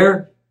good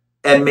here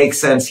and make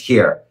sense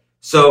here.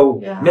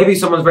 So maybe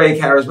someone's very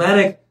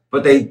charismatic,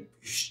 but they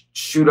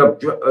shoot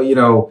up,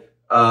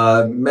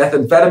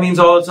 methamphetamines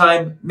all the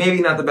time.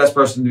 Maybe not the best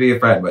person to be a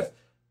friend with.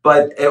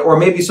 Or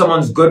maybe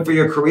someone's good for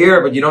your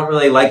career, but you don't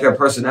really like their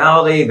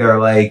personality. They're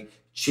like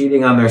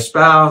cheating on their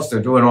spouse.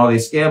 They're doing all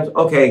these scams.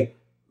 Okay.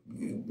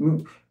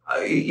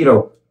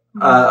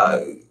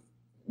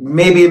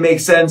 Maybe it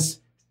makes sense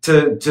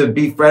to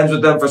be friends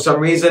with them for some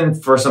reason,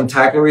 for some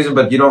tactical reason,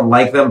 but you don't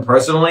like them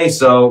personally.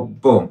 So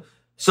boom.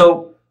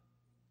 So,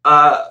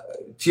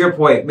 to your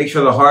point, make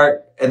sure the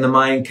heart and the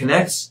mind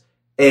connects,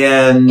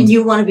 and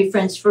you want to be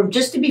friends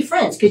just to be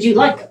friends because you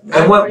like them.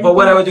 And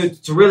what I would do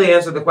to really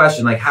answer the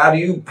question, like how do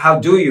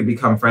you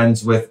become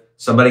friends with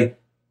somebody?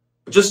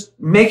 Just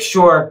make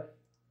sure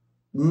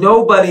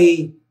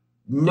nobody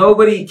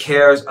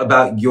cares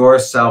about your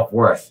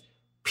self-worth.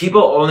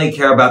 People only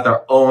care about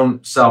their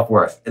own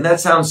self-worth, and that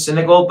sounds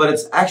cynical, but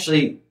it's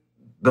actually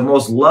the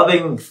most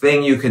loving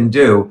thing you can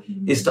do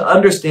is to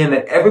understand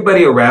that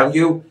everybody around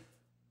you,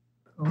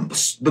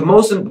 the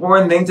most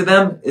important thing to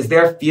them is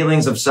their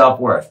feelings of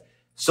self-worth.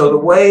 So the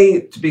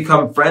way to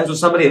become friends with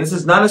somebody, and this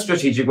is not a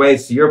strategic way,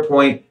 it's to your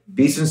point,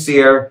 be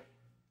sincere,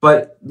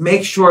 but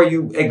make sure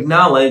you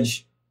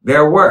acknowledge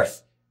their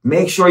worth.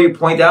 Make sure you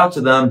point out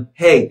to them,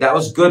 hey, that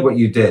was good what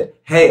you did.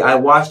 Hey, I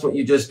watched what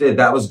you just did.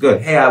 That was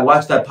good. Hey, I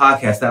watched that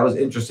podcast. That was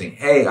interesting.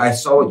 Hey, I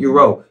saw what you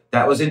wrote.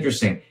 That was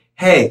interesting.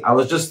 Hey, I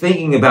was just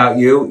thinking about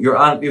you.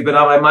 You've been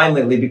on my mind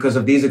lately because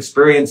of these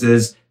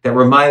experiences that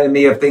reminded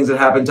me of things that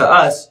happened to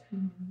us.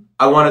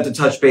 I wanted to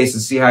touch base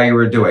and see how you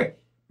were doing.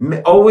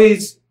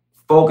 Always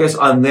focus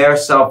on their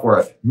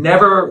self-worth.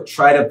 Never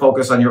try to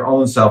focus on your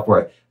own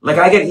self-worth. Like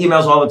I get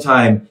emails all the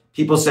time,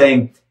 people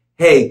saying,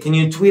 hey, can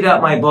you tweet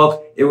out my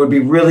book? It would be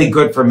really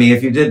good for me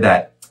if you did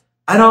that.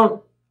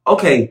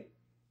 Okay,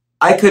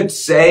 I could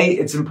say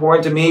it's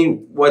important to me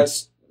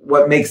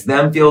what makes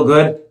them feel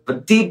good,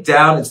 but deep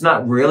down, it's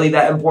not really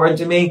that important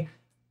to me.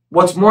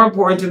 What's more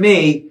important to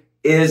me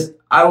is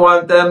I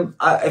want them,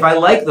 if I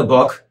like the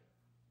book,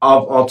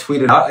 I'll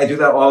tweet it out. I do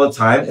that all the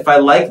time. If I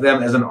like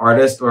them as an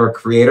artist or a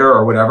creator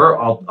or whatever,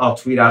 I'll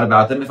tweet out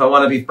about them. If I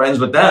want to be friends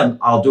with them,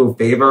 I'll do a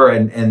favor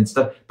and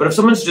stuff. But if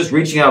someone's just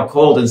reaching out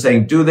cold and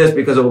saying, do this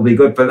because it will be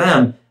good for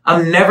them,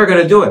 I'm never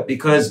going to do it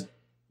because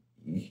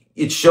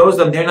it shows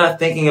them they're not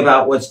thinking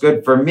about what's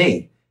good for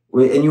me.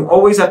 And you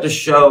always have to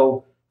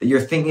show that you're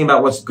thinking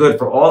about what's good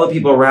for all the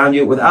people around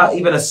you without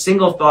even a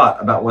single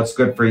thought about what's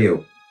good for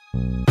you.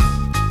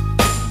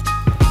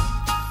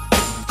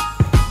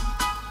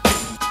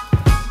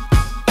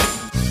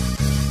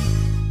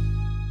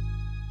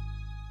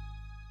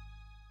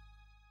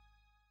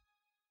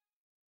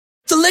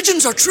 The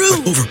legends are true.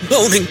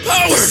 Overwhelming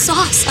power! The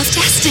sauce of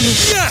destiny.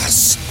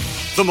 Yes!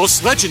 The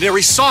most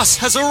legendary sauce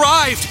has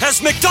arrived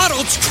as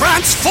McDonald's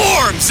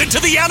transforms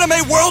into the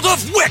anime world of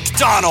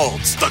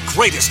WickDonald's. The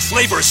greatest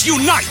flavors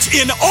unite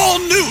in all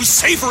new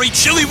savory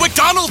chili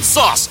McDonald's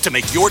sauce to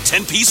make your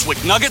 10-piece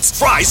Wick Nuggets,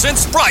 fries, and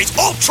Sprite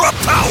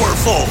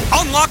ultra-powerful.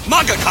 Unlock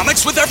manga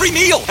comics with every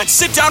meal and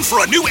sit down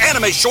for a new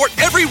anime short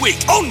every week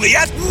only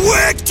at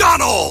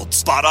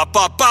WickDonald's.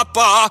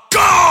 Ba-da-ba-ba-ba,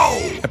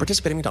 go! At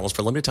participating McDonald's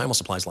for a limited time while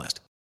supplies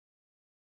last.